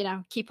just,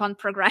 keep on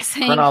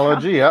progressing.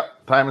 Chronology,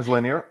 time is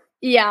linear.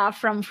 Yeah,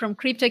 from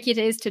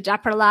CryptoKitties to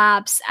Dapper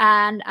Labs.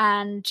 And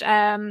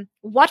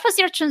what was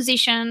your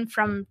transition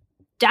from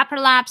Dapper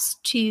Labs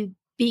to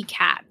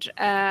BCAD?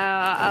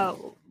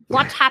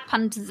 What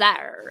happened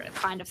there,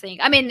 kind of thing?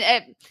 I mean,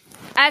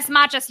 as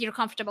much as you're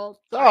comfortable.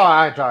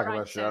 I talk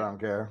about shit. I don't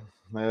care.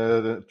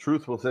 The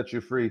truth will set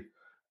you free.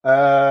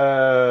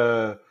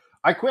 I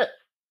quit.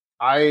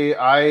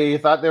 I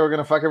thought they were going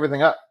to fuck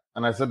everything up.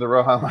 And I said to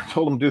Roham, I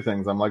told him 2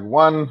 things. I'm like,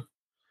 1,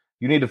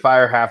 you need to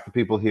fire half the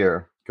people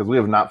here because we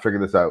have not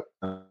figured this out.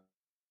 I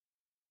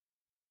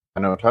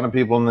know a ton of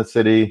people in the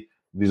city.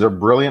 These are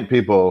brilliant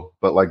people,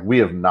 but like we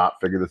have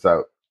not figured this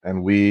out.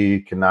 And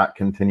we cannot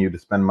continue to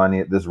spend money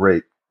at this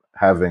rate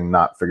having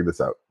not figured this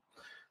out.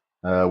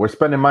 We're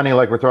spending money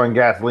like we're throwing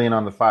gasoline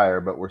on the fire,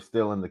 but we're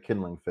still in the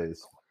kindling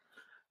phase.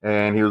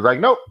 And he was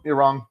like, nope, you're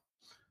wrong.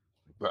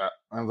 But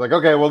I was like,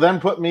 okay, well then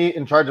put me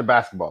in charge of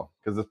basketball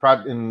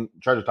in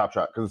charge of Top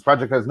Shot, because this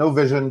project has no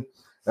vision,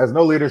 has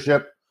no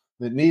leadership.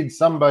 It needs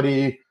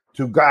somebody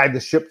to guide the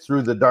ship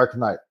through the dark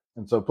night.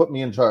 And so put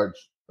me in charge.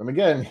 And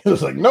again, he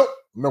was like, nope,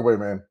 no way,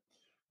 man.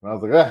 And I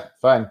was like,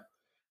 fine.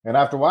 And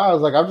after a while, I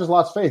was like, I've just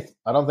lost faith.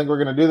 I don't think we're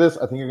gonna do this.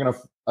 I think you're gonna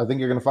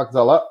fuck this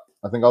all up.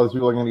 I think all these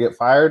people are gonna get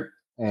fired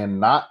and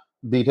not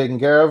be taken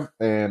care of.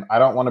 And I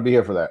don't want to be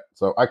here for that.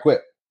 So I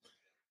quit.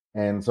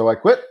 And so I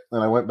quit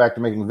and I went back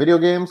to making video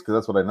games because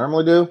that's what I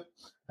normally do.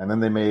 And then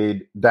they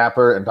made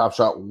Dapper and Top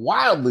Shot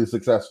wildly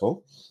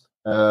successful,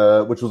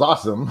 which was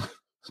awesome.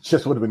 It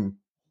just would have been,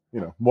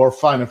 more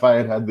fun if I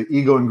had had the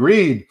ego and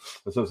greed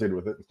associated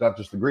with it. It's not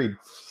just the greed.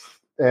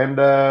 And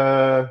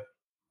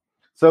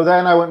so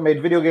then I went and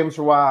made video games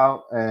for a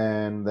while,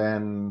 and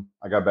then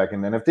I got back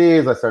into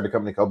NFTs. I started a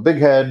company called Big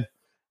Head,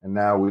 and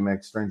now we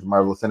make strange and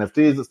marvelous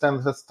NFTs that stand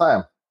the test of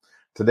time.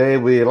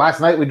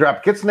 Last night we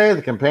dropped Kitsune,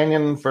 the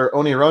companion for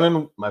Oni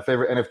Ronin, my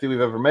favorite NFT we've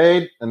ever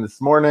made. And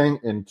this morning,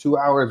 in 2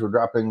 hours, we're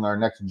dropping our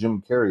next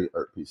Jim Carrey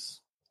art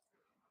piece.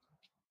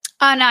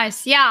 Oh,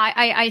 nice. Yeah,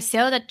 I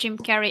saw that Jim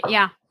Carrey.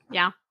 Yeah.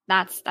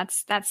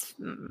 That's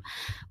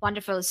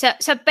wonderful.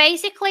 So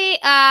basically,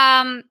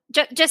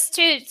 just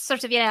to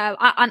sort of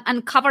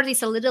uncover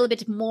this a little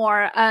bit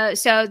more.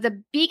 So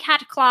the Big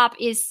Hat Club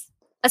is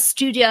a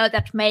studio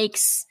that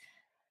makes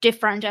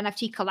different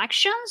NFT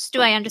collections. Do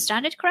I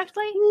understand it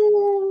correctly?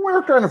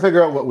 We're trying to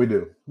figure out what we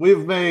do.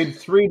 We've made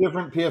 3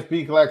 different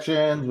PFP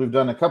collections. We've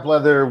done a couple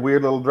other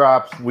weird little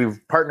drops. We've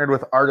partnered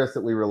with artists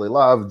that we really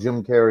love: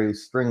 Jim Carrey,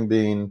 String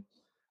Bean,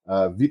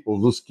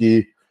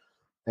 Vipolsky.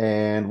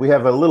 And we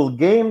have a little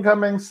game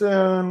coming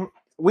soon.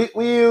 We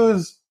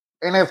use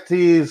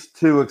NFTs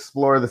to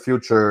explore the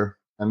future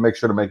and make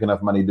sure to make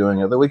enough money doing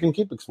it that we can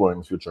keep exploring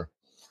the future.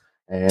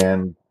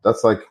 And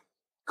that's like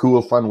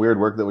cool, fun, weird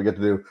work that we get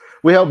to do.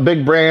 We help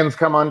big brands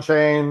come on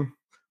chain.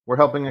 We're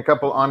helping a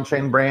couple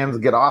on-chain brands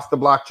get off the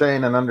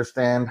blockchain and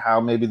understand how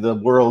maybe the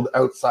world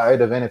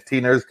outside of NFT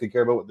nerds could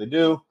care about what they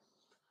do.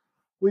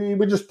 We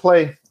just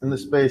play in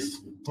this space.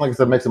 Like I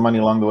said, make some money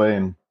along the way,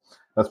 and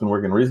that's been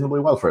working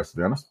reasonably well for us, to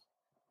be honest.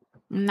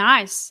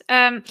 Nice.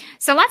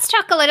 So let's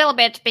talk a little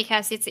bit,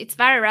 because it's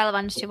very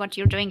relevant to what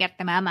you're doing at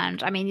the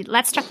moment. I mean,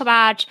 let's talk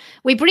about,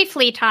 we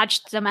briefly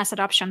touched the mass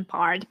adoption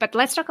part, but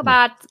let's talk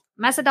about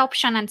mass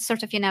adoption and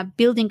sort of,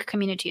 building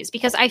communities,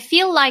 because I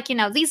feel like,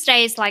 these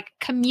days, like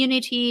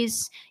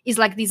communities is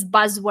like these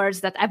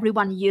buzzwords that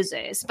everyone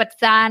uses, but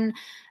then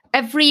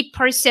every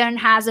person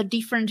has a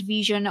different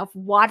vision of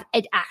what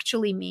it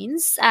actually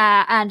means.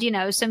 And,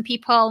 some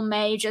people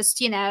may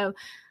just,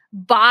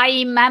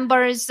 buy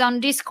members on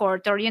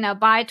Discord, or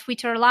buy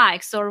Twitter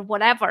likes or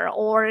whatever,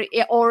 or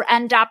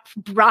end up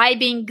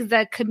bribing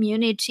the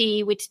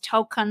community with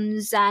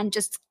tokens and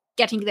just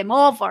getting them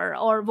over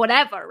or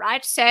whatever,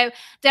 right? So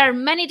there are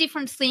many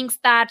different things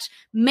that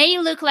may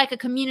look like a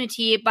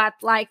community, but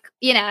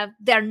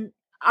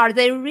are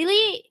they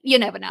really? You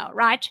never know,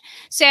 right?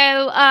 So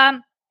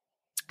how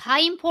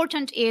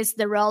important is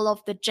the role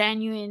of the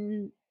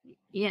genuine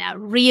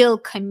real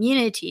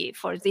community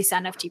for these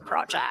NFT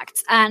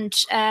projects, and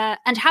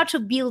how to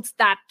build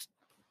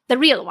the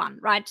real one,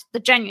 right? The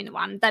genuine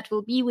one that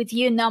will be with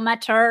you no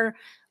matter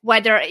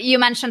whether, you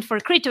mentioned for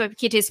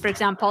CryptoKitties, for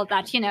example,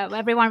 that,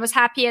 everyone was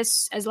happy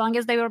as long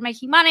as they were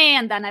making money,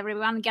 and then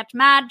everyone got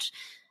mad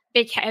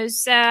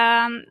because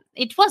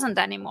it wasn't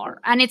anymore.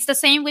 And it's the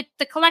same with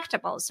the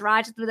collectibles,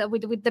 right?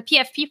 With the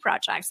PFP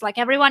projects, like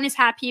everyone is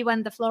happy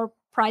when the floor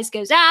price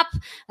goes up,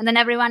 and then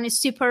everyone is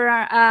super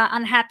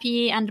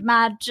unhappy and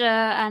mad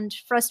and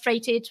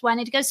frustrated when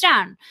it goes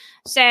down.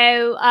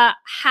 So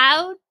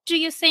how do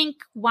you think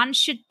one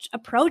should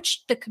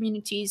approach the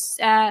communities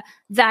that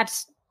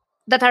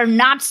are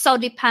not so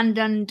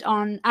dependent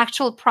on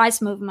actual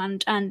price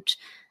movement and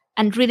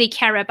really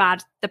care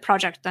about the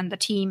project and the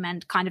team,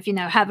 and kind of,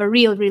 have a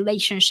real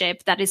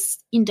relationship that is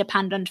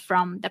independent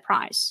from the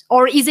price?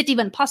 Or is it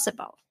even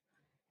possible?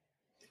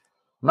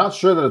 I'm not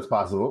sure that it's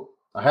possible.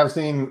 I have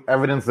seen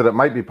evidence that it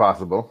might be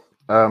possible.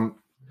 Like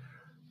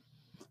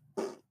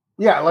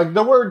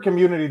the word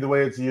community, the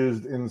way it's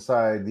used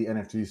inside the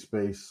NFT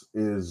space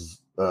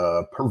is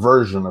a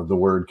perversion of the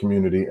word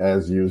community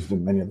as used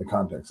in many other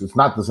contexts. It's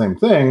not the same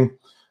thing.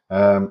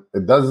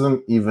 It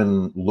doesn't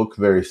even look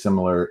very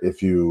similar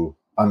if you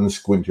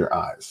unsquint your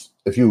eyes.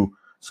 If you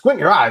squint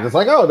your eyes, it's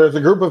like, oh, there's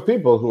a group of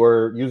people who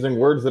are using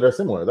words that are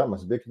similar. That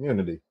must be a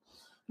community.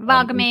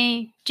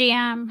 Vagmi,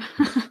 GM.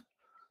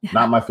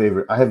 Not my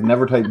favorite. I have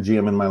never typed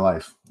GM in my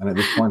life, and at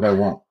this point I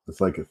won't. It's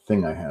like a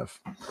thing I have.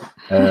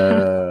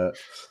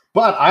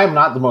 But I am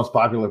not the most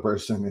popular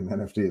person in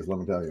NFTs, let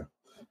me tell you.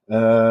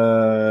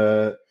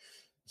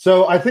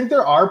 So I think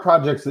there are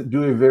projects that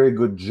do a very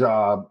good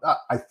job.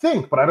 I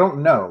think, but I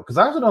don't know, because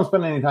I also don't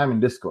spend any time in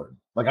Discord.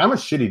 Like, I'm a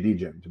shitty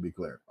DJ, to be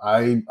clear.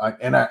 And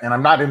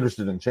I'm not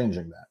interested in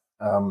changing that.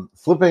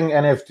 Flipping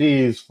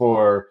NFTs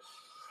for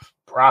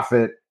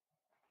profit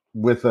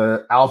with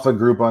a alpha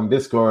group on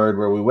Discord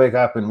where we wake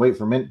up and wait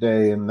for mint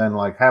day and then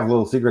like have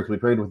little secrets we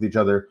trade with each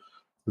other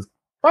is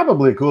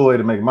probably a cool way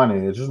to make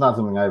money. It's just not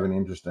something I have any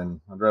interest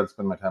in. I'd rather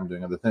spend my time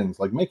doing other things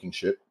like making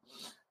shit.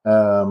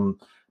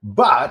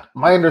 But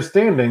my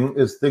understanding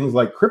is things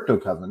like Crypto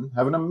Coven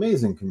have an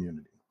amazing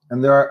community.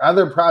 And there are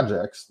other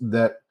projects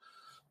that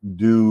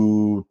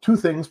do 2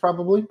 things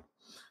probably.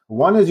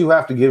 One is you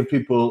have to give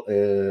people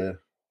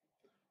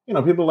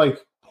people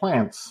like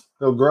plants.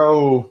 They'll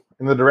grow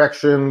in the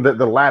direction that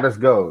the lattice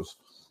goes.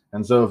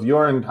 And so if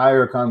your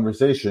entire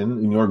conversation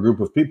in your group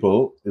of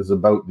people is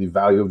about the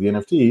value of the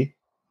NFT,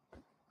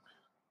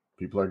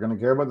 people are going to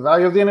care about the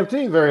value of the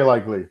NFT, very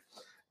likely.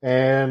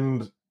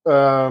 And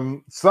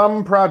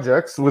some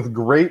projects with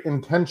great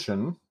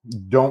intention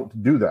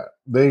don't do that.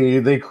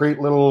 They create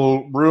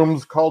little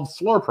rooms called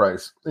floor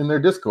price in their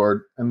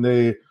Discord, and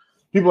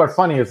people are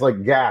funny. It's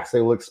like gas.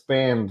 They will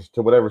expand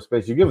to whatever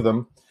space you give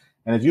them.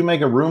 And if you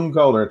make a room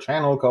called, or a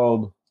channel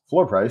called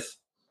floor price,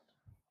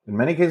 in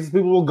many cases,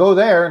 people will go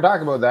there and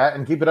talk about that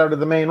and keep it out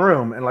of the main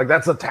room. And like,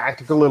 that's a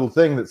tactical little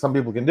thing that some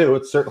people can do.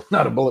 It's certainly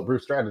not a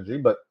bulletproof strategy,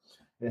 but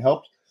it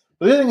helps.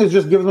 But the other thing is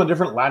just give them a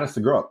different lattice to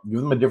grow up.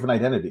 Give them a different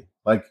identity.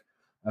 Like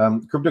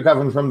Crypto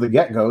Coven from the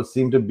get-go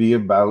seemed to be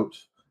about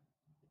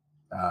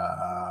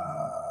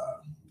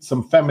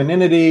some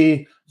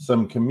femininity,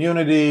 some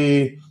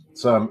community,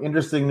 some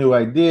interesting new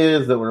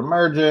ideas that were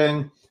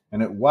emerging,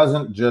 and it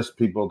wasn't just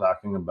people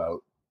talking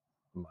about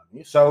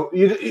money. So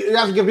you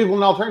have to give people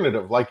an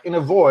alternative. Like in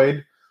a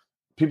void,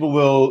 people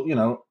will,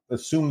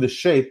 assume the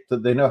shape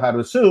that they know how to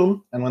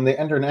assume, and when they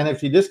enter an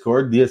NFT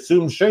Discord, the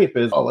assumed shape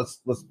is,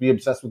 let's be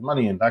obsessed with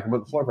money and talk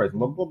about the floor price and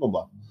blah blah blah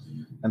blah.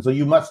 And so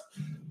you must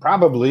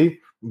probably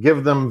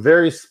give them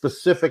very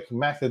specific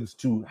methods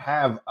to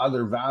have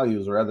other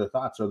values or other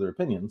thoughts or other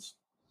opinions.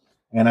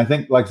 And I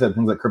think, like I said,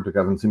 things like Cryptic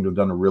Oven seem to have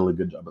done a really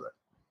good job of that.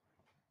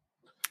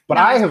 But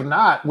I have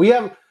not. We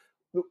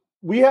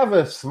have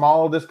a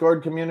small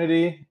Discord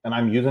community, and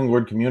I'm using the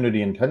word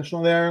community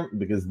intentionally there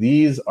because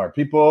these are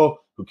people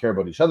who care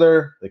about each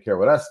other. They care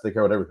about us. They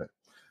care about everything.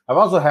 I've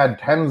also had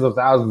tens of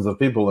thousands of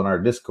people in our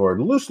Discord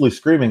loosely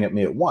screaming at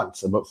me at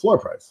once about floor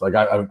price. Like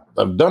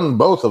I've done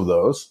both of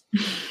those,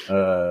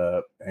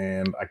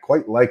 and I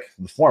quite like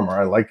the former.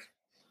 I like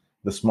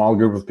the small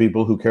group of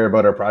people who care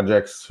about our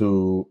projects,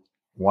 who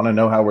want to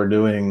know how we're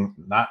doing,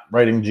 not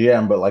writing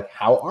GM, but like,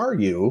 how are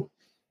you?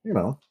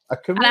 A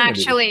community. And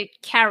actually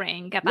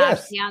caring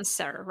about the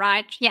answer,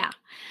 right? Yeah.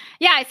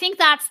 I think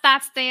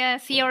that's the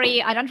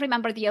theory. I don't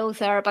remember the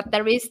author, but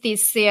there is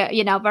this,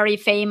 very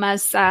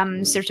famous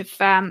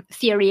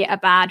theory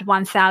about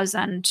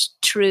 1,000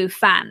 true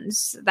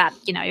fans that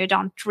you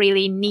don't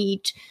really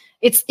need.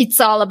 It's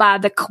all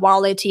about the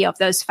quality of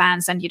those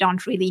fans, and you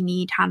don't really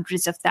need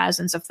hundreds of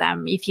thousands of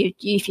them. If you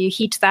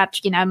hit that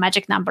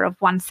magic number of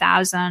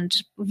 1,000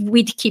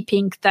 with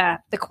keeping the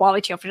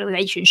quality of the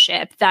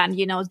relationship, then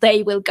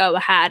they will go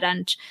ahead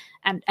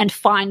and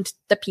find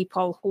the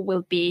people who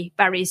will be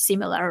very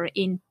similar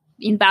in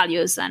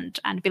values and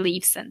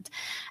beliefs and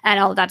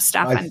all that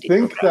stuff. I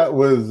think that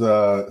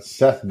was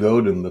Seth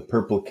Godin, the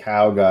Purple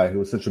Cow guy, who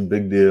was such a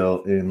big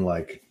deal in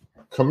like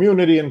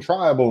community and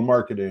tribal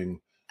marketing.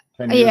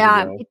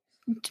 It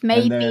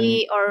may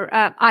be, or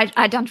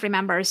I don't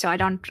remember, so I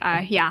don't.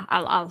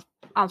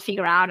 I'll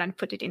figure out and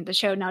put it in the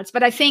show notes.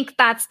 But I think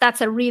that's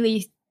a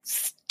really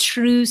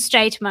true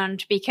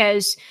statement,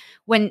 because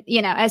when,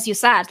 as you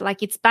said,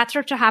 like, it's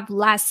better to have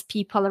less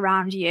people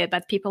around you,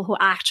 but people who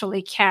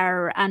actually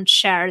care and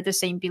share the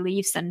same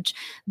beliefs and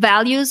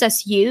values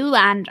as you,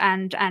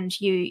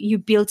 and you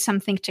build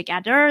something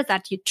together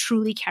that you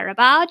truly care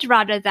about,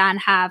 rather than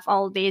have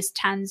all these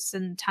tens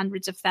and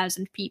hundreds of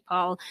thousands of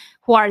people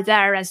who are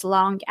there as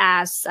long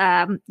as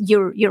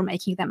you're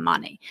making them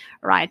money,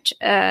 right?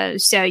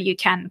 So you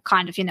can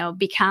kind of,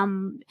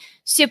 become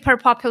super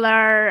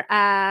popular.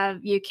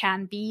 You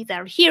can be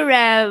their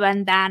hero,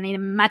 and then in a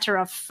matter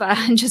of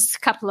just a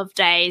couple of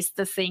days,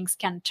 the things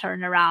can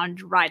turn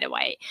around right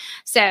away.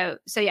 So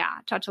yeah,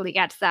 totally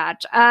get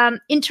that.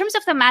 In terms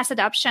of the mass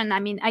adoption, I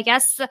mean, I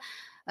guess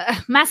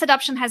mass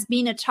adoption has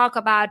been a talk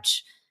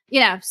about,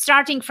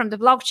 starting from the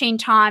blockchain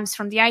times,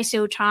 from the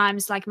ICO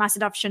times, like mass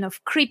adoption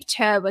of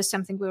crypto was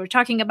something we were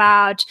talking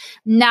about.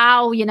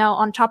 Now,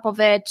 on top of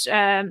it,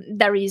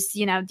 there is,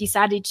 this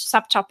added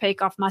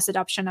subtopic of mass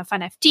adoption of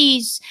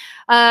NFTs.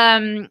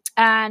 And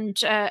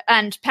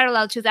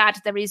parallel to that,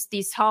 there is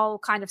this whole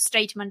kind of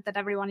statement that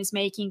everyone is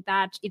making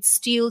that it's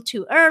still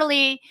too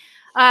early,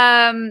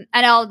 and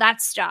all that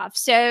stuff.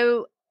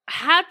 So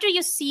how do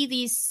you see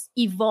this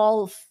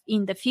evolve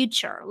in the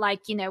future?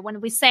 Like, when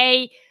we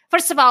say,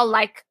 first of all,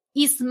 like,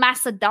 is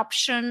mass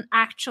adoption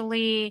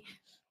actually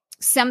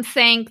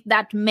something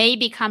that may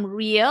become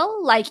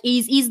real? Like,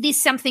 is this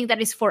something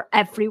that is for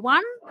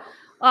everyone?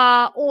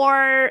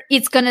 Or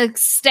it's going to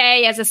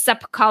stay as a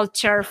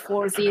subculture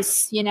for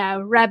these,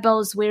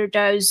 rebels,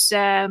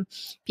 weirdos,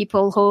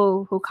 people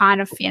who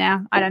kind of,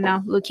 I don't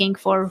know, looking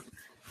for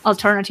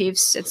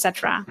alternatives,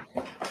 etc.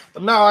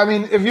 No, I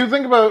mean, if you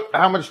think about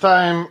how much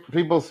time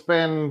people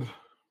spend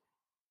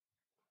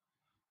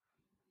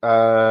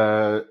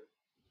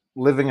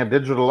living a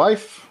digital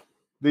life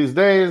these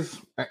days,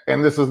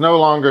 and this is no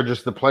longer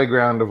just the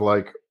playground of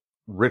like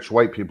rich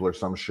white people or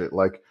some shit,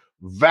 like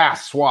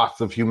vast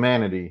swaths of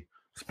humanity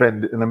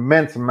spend an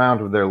immense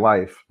amount of their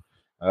life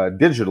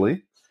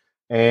digitally.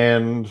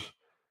 And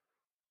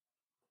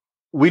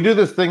we do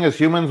this thing as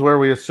humans where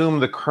we assume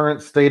the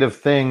current state of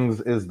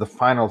things is the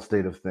final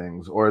state of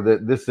things, or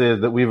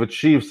that we've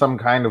achieved some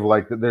kind of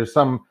like, that there's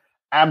some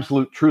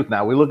absolute truth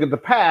now. We look at the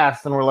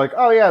past and we're like,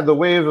 oh yeah, the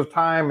waves of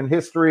time and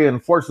history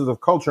and forces of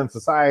culture and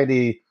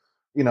society,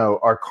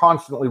 are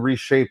constantly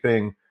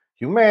reshaping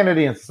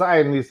humanity and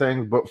society and these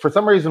things. But for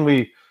some reason,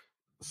 we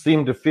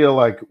seem to feel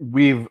like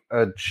we've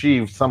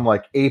achieved some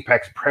like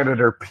apex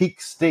predator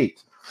peak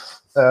state.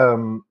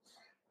 And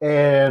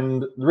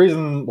the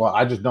reason, well,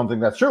 I just don't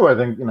think that's true. I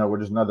think, we're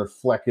just another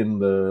fleck in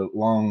the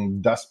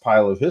long dust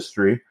pile of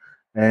history.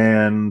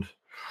 And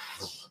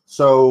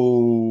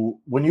so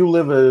when you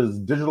live as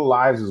digital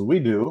lives as we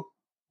do,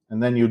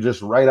 and then you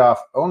just write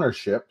off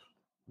ownership,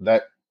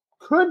 that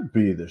could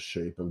be the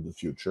shape of the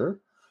future,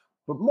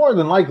 but more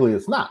than likely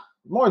it's not.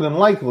 More than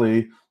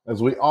likely,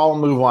 as we all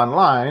move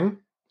online,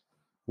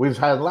 we've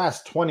had the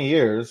last 20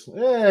 years,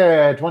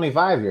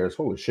 25 years,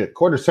 holy shit,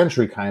 quarter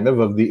century kind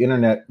of the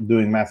internet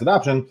doing mass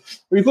adoption,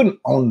 where you couldn't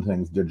own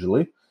things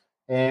digitally.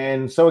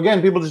 And so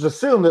again, people just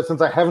assume that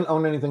since I haven't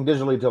owned anything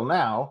digitally till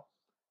now,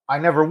 I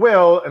never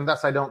will, and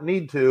thus I don't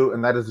need to,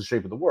 and that is the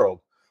shape of the world.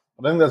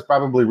 But I think that's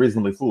probably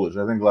reasonably foolish.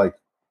 I think like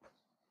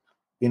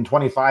in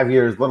 25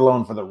 years, let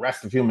alone for the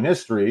rest of human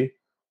history,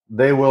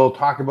 they will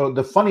talk about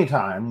the funny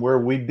time where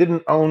we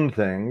didn't own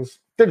things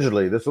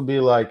digitally. This will be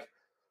like,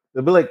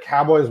 it'll be like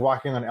cowboys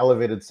walking on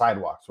elevated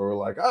sidewalks where we're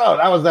like, oh,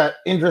 that was that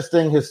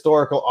interesting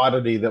historical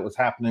oddity that was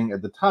happening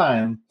at the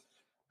time.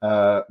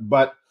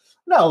 But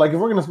no, like if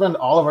we're going to spend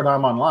all of our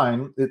time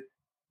online, it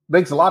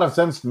makes a lot of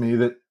sense to me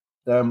that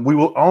we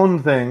will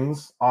own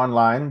things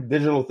online,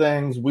 digital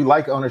things. We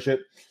like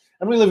ownership.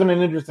 And we live in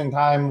an interesting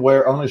time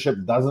where ownership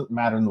doesn't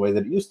matter in the way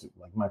that it used to.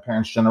 Like my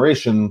parents'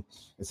 generation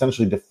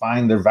essentially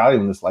defined their value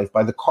in this life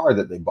by the car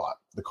that they bought.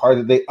 The car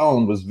that they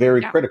owned was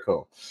very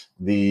critical.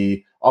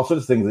 All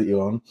sorts of things that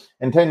you own.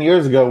 And 10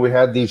 years ago, we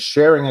had the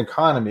sharing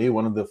economy,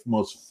 one of the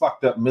most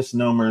fucked up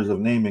misnomers of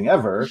naming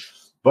ever.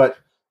 But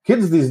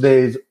kids these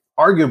days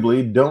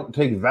arguably don't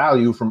take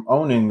value from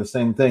owning the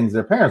same things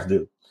their parents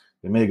do.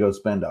 They may go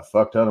spend a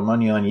fuck ton of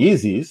money on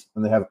Yeezys,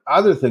 and they have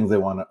other things they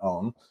want to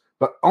own.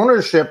 But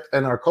ownership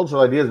and our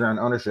cultural ideas around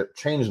ownership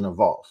change and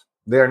evolve.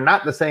 They are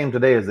not the same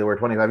today as they were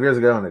 25 years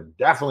ago, and they're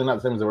definitely not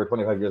the same as they were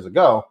 25 years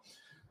ago.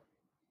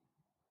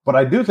 But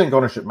I do think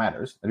ownership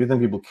matters. I do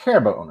think people care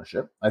about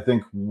ownership. I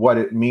think what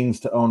it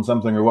means to own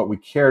something or what we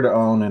care to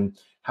own and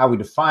how we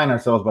define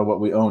ourselves by what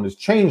we own is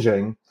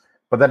changing.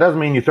 But that doesn't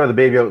mean you throw the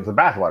baby out with the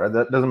bathwater.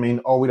 That doesn't mean,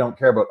 we don't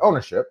care about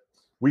ownership.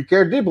 We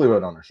care deeply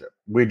about ownership.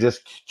 We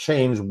just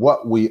change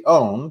what we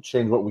own,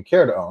 change what we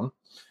care to own.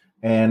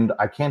 And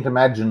I can't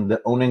imagine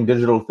that owning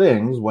digital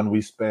things when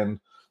we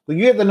spend, you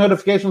get the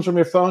notifications from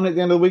your phone at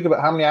the end of the week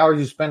about how many hours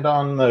you spent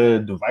on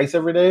the device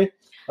every day.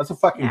 That's a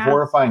fucking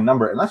horrifying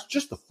number. And that's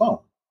just the phone.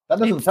 That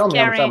doesn't tell me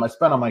how much time I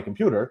spent on my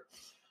computer.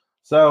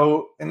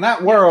 So in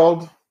that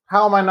world,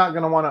 how am I not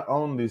going to want to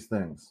own these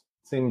things?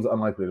 Seems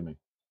unlikely to me.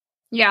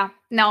 Yeah,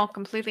 no,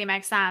 completely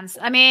makes sense.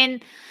 I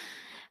mean,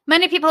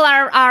 many people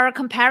are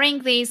comparing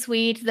this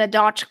with the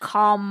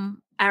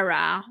 .com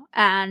era,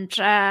 and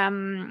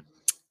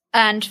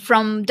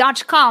from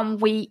 .com,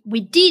 we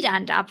did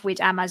end up with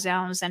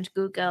Amazons and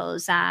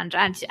Googles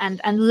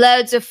and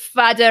loads of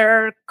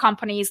other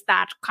companies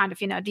that kind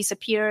of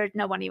disappeared.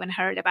 No one even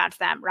heard about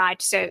them,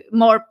 right? So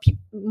more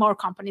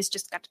companies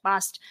just got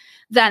bust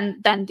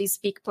than these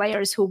big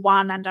players who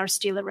won and are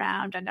still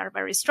around and are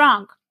very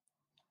strong.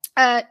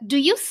 Do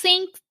you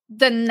think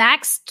the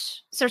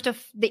next sort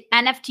of the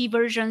NFT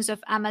versions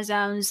of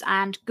Amazons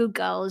and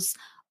Googles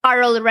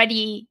are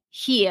already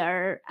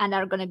here and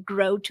are going to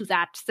grow to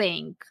that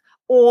thing,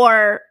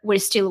 or we're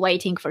still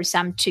waiting for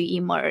some to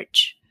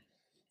emerge?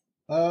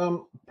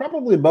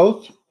 Probably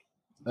both.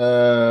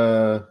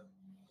 Yeah,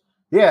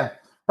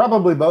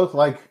 probably both.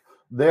 Like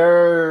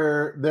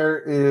there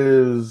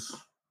is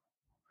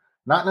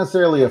not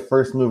necessarily a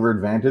first mover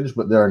advantage,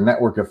 but there are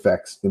network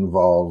effects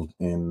involved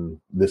in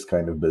this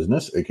kind of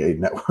business, aka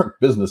network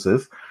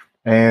businesses.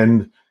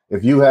 And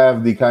if you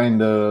have the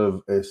kind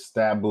of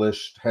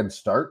established head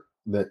start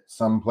that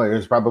some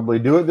players probably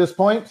do at this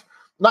point,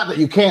 not that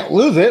you can't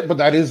lose it, but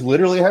that is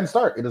literally a head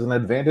start. It is an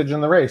advantage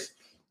in the race.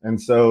 And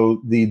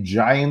so the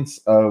giants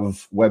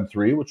of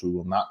Web3, which we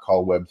will not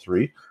call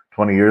Web3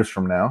 20 years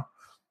from now,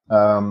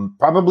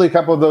 probably a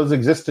couple of those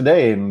exist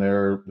today, and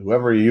they're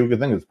whoever you could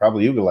think. It's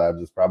probably Yuga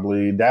Labs, it's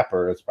probably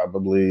Dapper, it's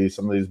probably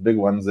some of these big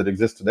ones that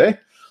exist today.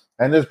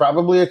 And there's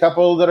probably a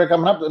couple that are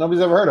coming up that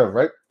nobody's ever heard of,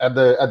 right? At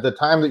the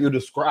time that you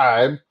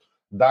described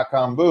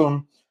 .com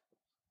boom,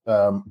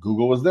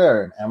 Google was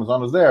there and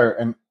Amazon was there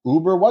and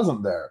Uber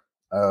wasn't there.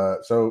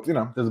 So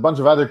there's a bunch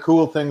of other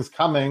cool things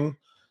coming.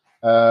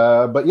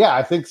 But yeah,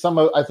 I think some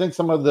of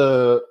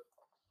the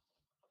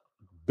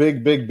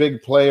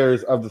big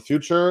players of the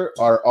future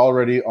are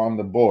already on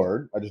the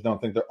board. I just don't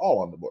think they're all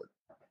on the board.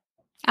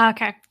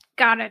 Okay,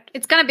 got it.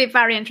 It's going to be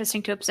very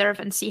interesting to observe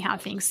and see how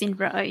things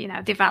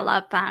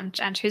develop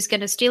and who's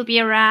going to still be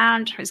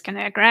around, who's going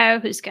to grow,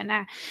 who's going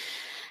to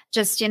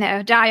just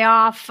die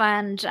off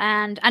and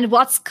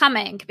what's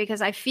coming,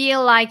 because I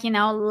feel like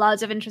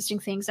lots of interesting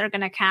things are going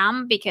to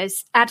come,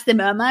 because at the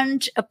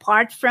moment,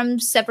 apart from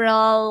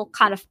several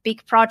kind of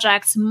big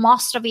projects,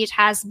 most of it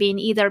has been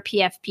either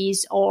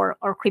PFPs or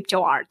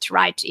crypto art,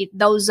 right?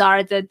 Those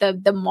are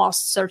the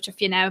most sort of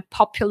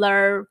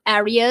popular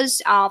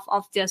areas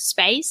of the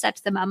space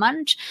at the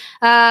moment,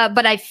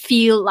 but I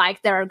feel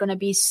like there are going to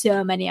be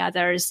so many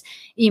others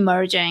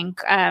emerging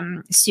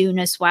soon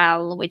as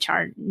well, which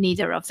are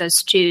neither of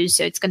those two.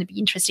 So it's going to be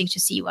interesting to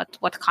see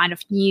what kind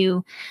of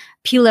new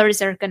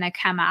pillars are going to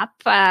come up,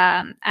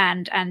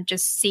 and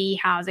just see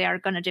how they are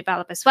going to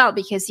develop as well.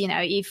 Because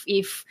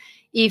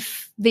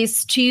if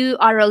these two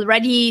are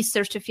already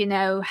sort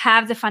of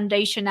have the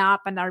foundation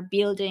up and are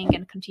building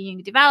and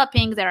continuing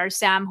developing, there are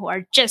some who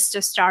are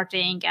just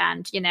starting,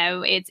 and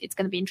it's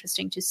going to be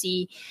interesting to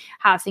see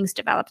how things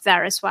develop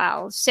there as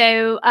well.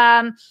 So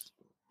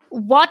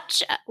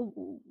what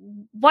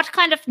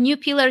kind of new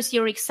pillars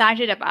you're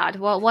excited about?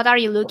 Well, what are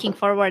you looking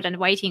forward and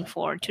waiting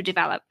for to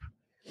develop?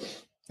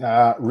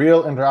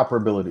 Real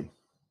interoperability.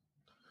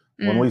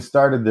 when we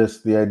started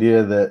this, the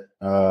idea that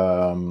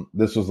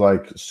this was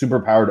like super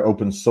powered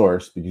open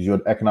source because you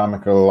had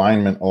economic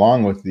alignment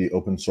along with the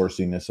open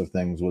sourciness of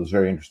things was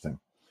very interesting.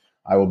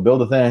 I will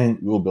build a thing,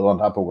 you will build on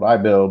top of what I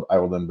build, I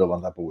will then build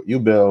on top of what you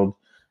build,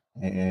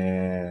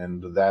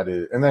 and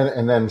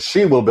then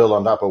she will build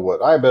on top of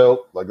what I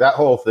built. Like that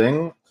whole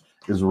thing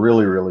is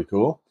really, really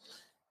cool.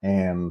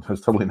 And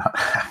has totally not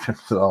happened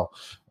at all.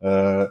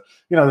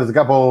 There's a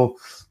couple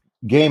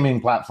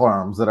gaming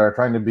platforms that are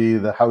trying to be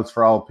the house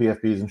for all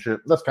PFPs and shit.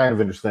 That's kind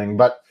of interesting.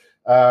 But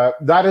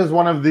that is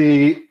one of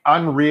the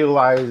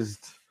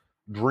unrealized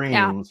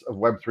dreams of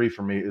Web3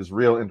 for me is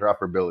real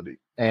interoperability.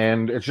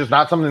 And it's just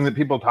not something that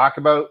people talk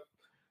about.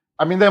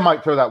 I mean, they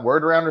might throw that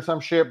word around or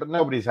some shit, but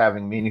nobody's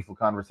having meaningful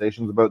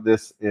conversations about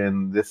this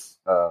in this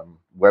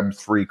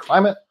Web3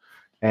 climate.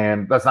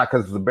 And that's not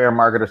because it's a bear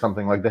market or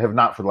something. Like they have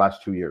not for the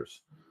last 2 years.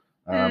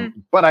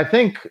 But I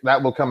think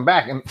that will come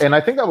back. And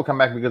I think that will come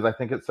back because I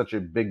think it's such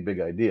a big, big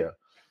idea.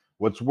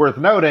 What's worth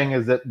noting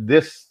is that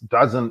this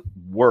doesn't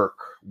work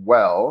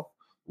well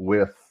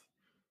with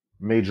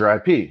major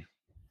IP.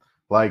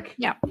 Like,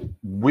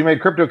 we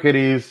made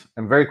CryptoKitties,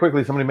 and very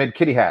quickly somebody made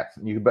kitty hats.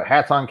 And you could put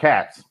hats on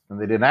cats. And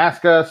they didn't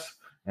ask us,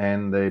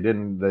 and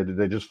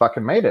they just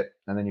fucking made it.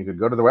 And then you could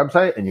go to the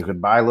website, and you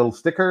could buy little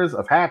stickers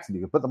of hats, and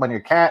you could put them on your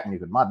cat, and you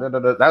could mod.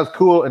 That was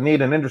cool and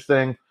neat and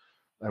interesting.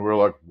 And we're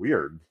like,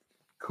 weird.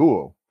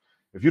 Cool.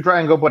 If you try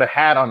and go put a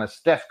hat on a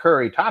Steph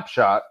Curry Top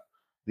Shot,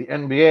 the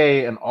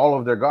NBA and all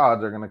of their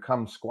gods are going to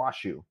come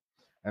squash you.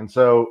 And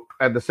so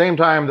at the same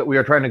time that we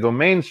are trying to go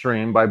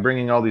mainstream by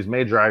bringing all these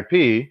major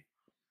IP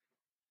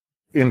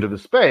into the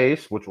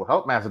space, which will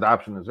help mass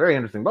adoption, is very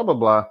interesting, blah, blah,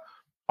 blah.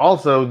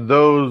 Also,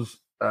 those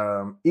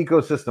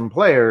ecosystem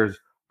players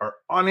are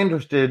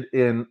uninterested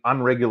in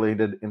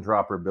unregulated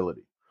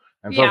interoperability.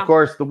 And so, of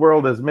course, the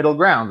world is middle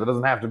grounds. It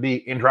doesn't have to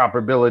be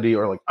interoperability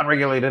or like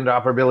unregulated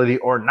interoperability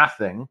or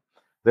nothing.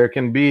 There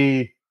can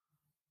be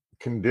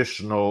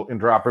conditional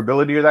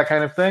interoperability or that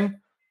kind of thing.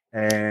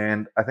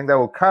 And I think that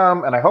will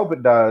come, and I hope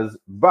it does.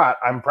 But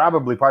I'm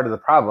probably part of the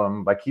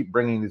problem by keep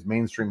bringing these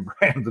mainstream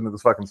brands into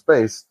this fucking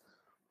space.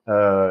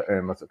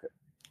 And that's okay.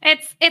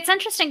 It's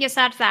interesting you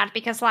said that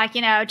because,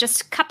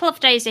 just a couple of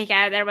days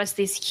ago, there was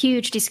this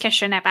huge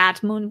discussion about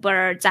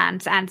Moonbirds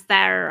and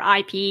their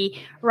IP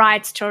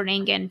rights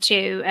turning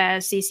into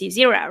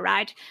CC0,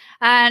 right?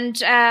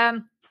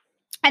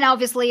 And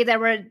obviously there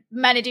were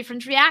many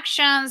different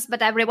reactions,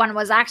 but everyone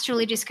was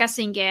actually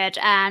discussing it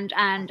and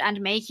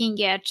making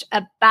it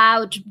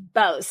about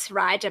both,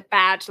 right?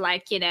 About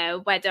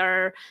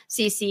whether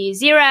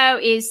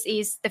CC0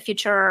 is the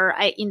future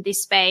in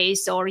this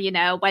space, or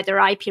whether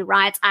IP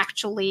rights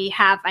actually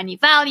have any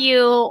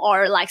value,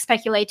 or like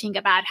speculating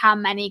about how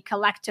many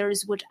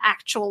collectors would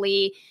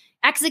actually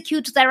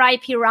execute their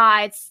IP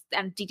rights,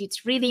 and did it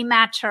really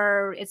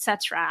matter,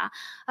 etc.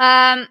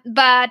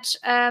 But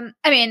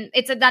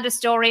it's another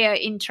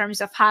story in terms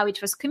of how it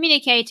was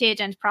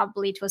communicated, and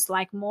probably it was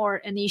like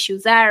more an issue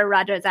there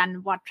rather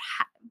than what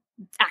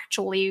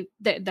actually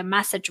the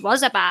message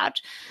was about.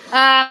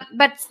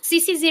 But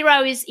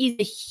CC0 is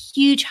a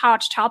huge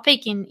hot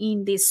topic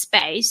in this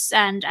space,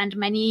 and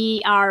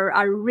many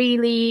are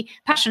really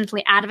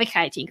passionately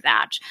advocating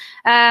that.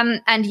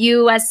 And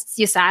you, as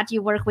you said,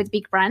 you work with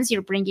big brands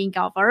you're bringing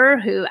over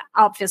who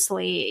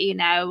obviously,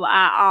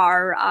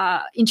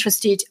 are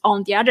interested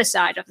on the other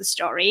side of the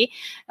story.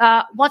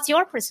 What's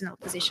your personal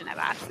position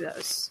about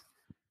those?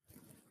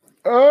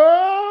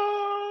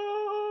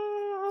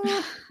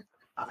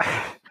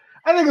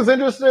 I think it's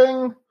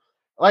interesting.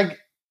 Like,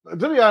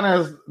 to be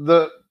honest,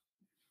 the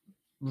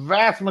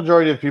vast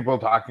majority of people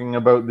talking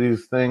about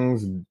these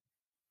things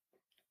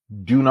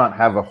do not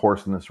have a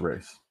horse in this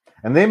race.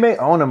 And they may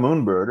own a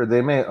Moonbird or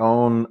they may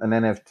own an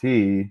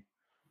NFT,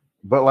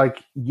 but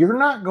like, you're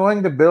not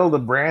going to build a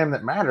brand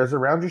that matters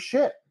around your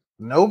shit.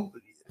 Nope.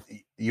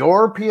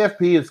 Your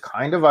PFP is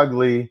kind of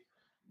ugly.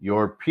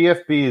 Your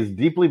PFP is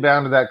deeply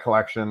bound to that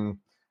collection.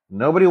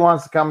 Nobody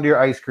wants to come to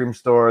your ice cream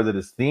store that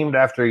is themed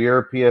after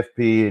your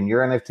PFP and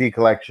your NFT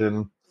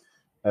collection.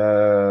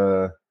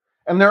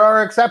 And there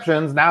are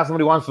exceptions. Now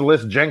somebody wants to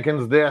list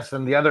Jenkins this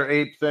and the other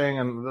ape thing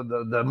and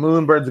the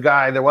Moonbirds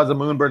guy. There was a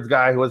Moonbirds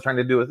guy who was trying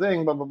to do a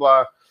thing, blah, blah,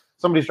 blah.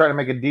 Somebody's trying to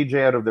make a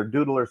DJ out of their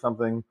doodle or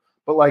something.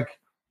 But like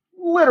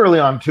literally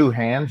on two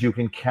hands, you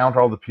can count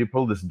all the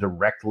people this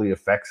directly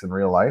affects in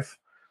real life.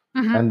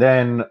 Mm-hmm. And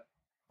then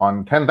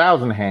on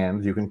 10,000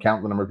 hands, you can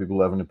count the number of people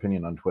who have an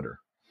opinion on Twitter.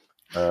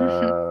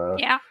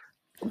 Yeah.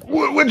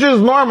 Which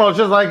is normal. It's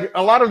just like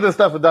a lot of this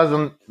stuff, it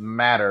doesn't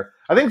matter.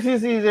 I think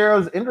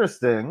CC0 is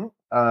interesting.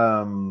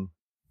 I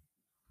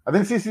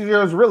think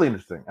CC0 is really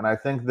interesting. And I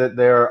think that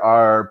there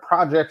are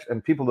projects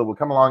and people that will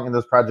come along in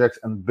those projects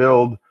and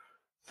build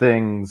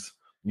things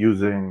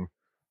using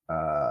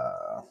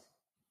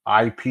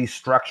IP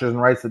structures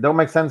and rights that don't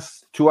make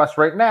sense to us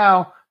right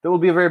now. That will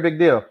be a very big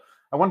deal.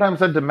 I one time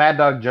said to Mad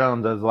Dog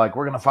Jones, I was like,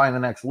 we're going to find the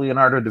next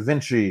Leonardo da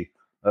Vinci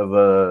of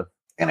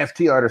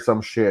NFT art or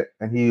some shit.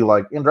 And he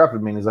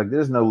interrupted me and he's like,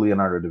 there's no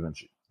Leonardo da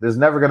Vinci. There's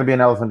never going to be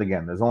an elephant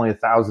again. There's only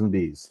 1,000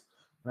 bees.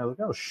 And I was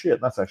like, oh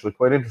shit, that's actually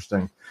quite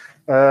interesting.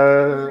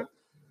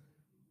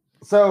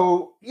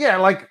 So yeah,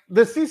 like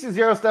the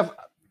CC0 stuff,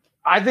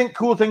 I think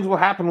cool things will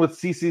happen with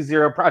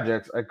CC0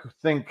 projects.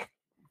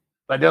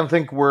 I don't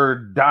think we're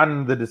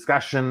done the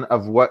discussion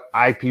of what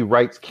IP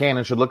rights can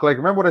and should look like.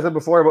 Remember what I said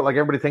before about like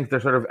everybody thinks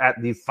they're sort of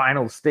at the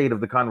final state of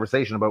the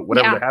conversation about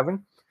whatever they're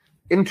having?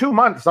 In 2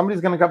 months,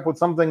 somebody's going to come up with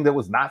something that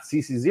was not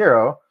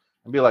CC0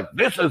 and be like,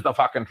 this is the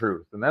fucking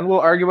truth. And then we'll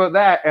argue about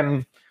that,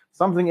 and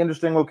something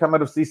interesting will come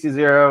out of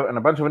CC0 and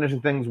a bunch of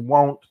interesting things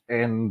won't.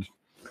 And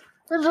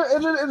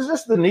it's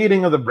just the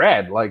kneading of the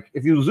bread. Like,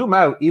 if you zoom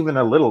out even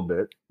a little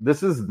bit,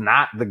 this is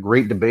not the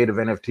great debate of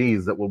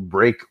NFTs that will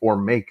break or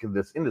make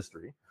this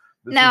industry.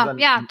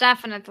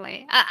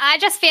 Definitely. I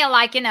just feel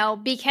like,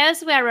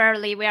 because we're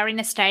early, we are in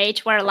a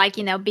stage where, like,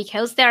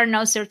 because there are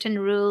no certain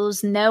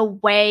rules, no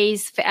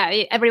ways,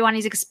 everyone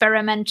is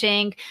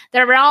experimenting.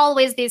 There are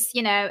always these,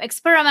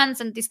 experiments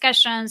and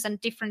discussions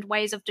and different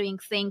ways of doing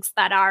things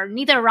that are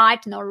neither right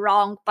nor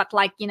wrong, but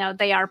like,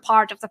 they are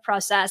part of the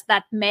process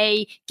that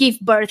may give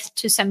birth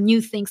to some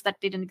new things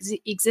that didn't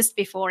exist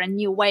before and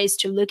new ways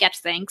to look at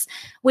things,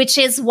 which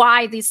is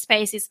why this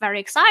space is very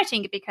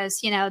exciting,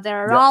 because,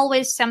 there are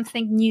always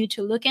something new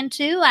to look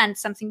into and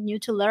something new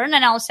to learn,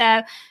 and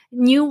also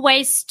new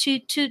ways to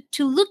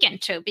look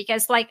into,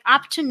 because like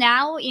up to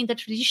now in the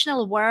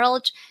traditional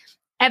world,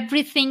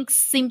 everything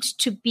seemed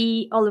to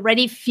be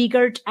already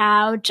figured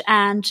out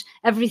and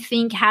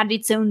everything had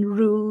its own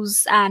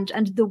rules and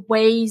the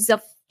ways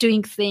of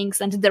doing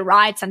things and the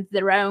rights and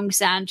the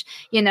wrongs and,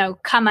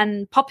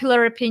 common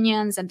popular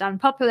opinions and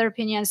unpopular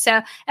opinions.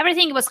 So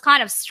everything was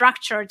kind of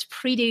structured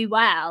pretty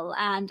well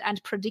and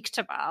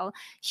predictable.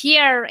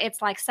 Here,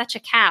 it's like such a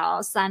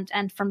chaos.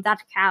 And from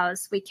that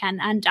chaos, we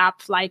can end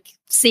up like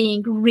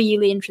seeing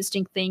really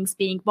interesting things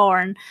being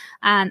born.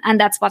 And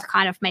that's what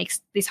kind of makes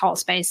this whole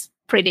space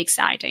pretty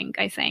exciting,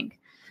 I think.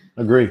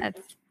 Agree.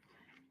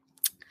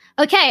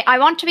 Okay, I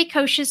want to be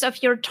cautious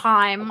of your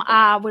time.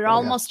 We're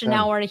almost an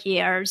hour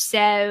here,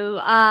 so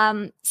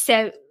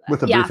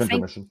with a brief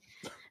intermission.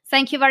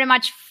 Thank you very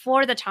much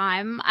for the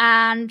time.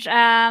 And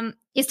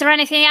is there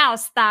anything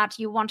else that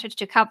you wanted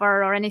to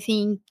cover, or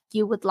anything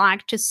you would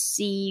like to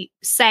say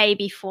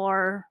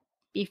before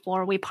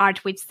we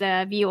part with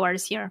the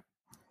viewers here?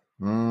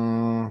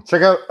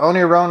 Check out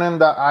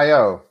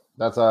onironin.io.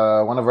 That's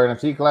one of our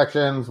NFT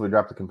collections. We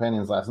dropped the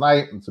companions last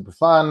night. It's super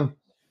fun.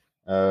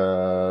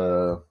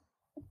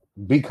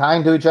 Be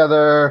kind to each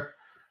other,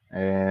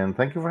 and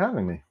thank you for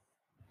having me.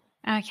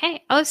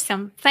 Okay,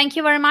 awesome. Thank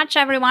you very much,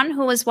 everyone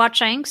who was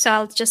watching. So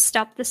I'll just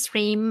stop the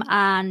stream,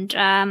 and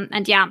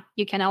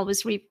you can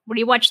always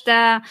rewatch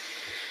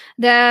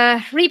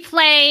the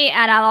replay,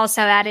 and I'll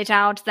also edit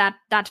out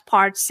that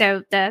part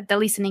so the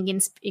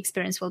listening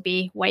experience will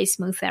be way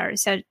smoother.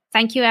 So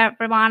thank you,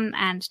 everyone,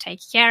 and take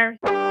care.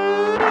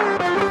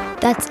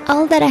 That's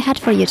all that I had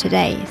for you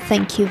today.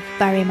 Thank you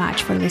very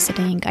much for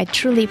listening. I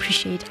truly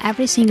appreciate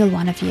every single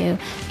one of you.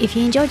 If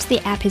you enjoyed the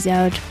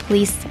episode,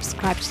 please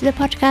subscribe to the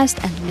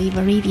podcast and leave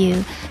a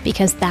review,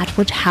 because that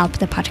would help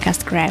the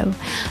podcast grow.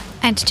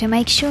 And to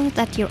make sure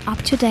that you're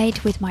up to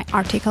date with my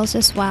articles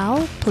as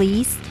well,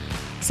 please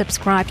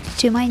subscribe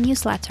to my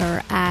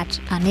newsletter at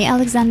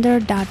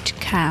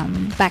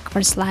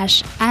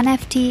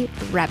anniealexander.com/NFT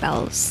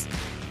Rebels.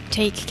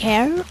 Take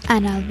care,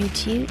 and I'll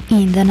meet you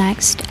in the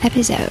next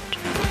episode.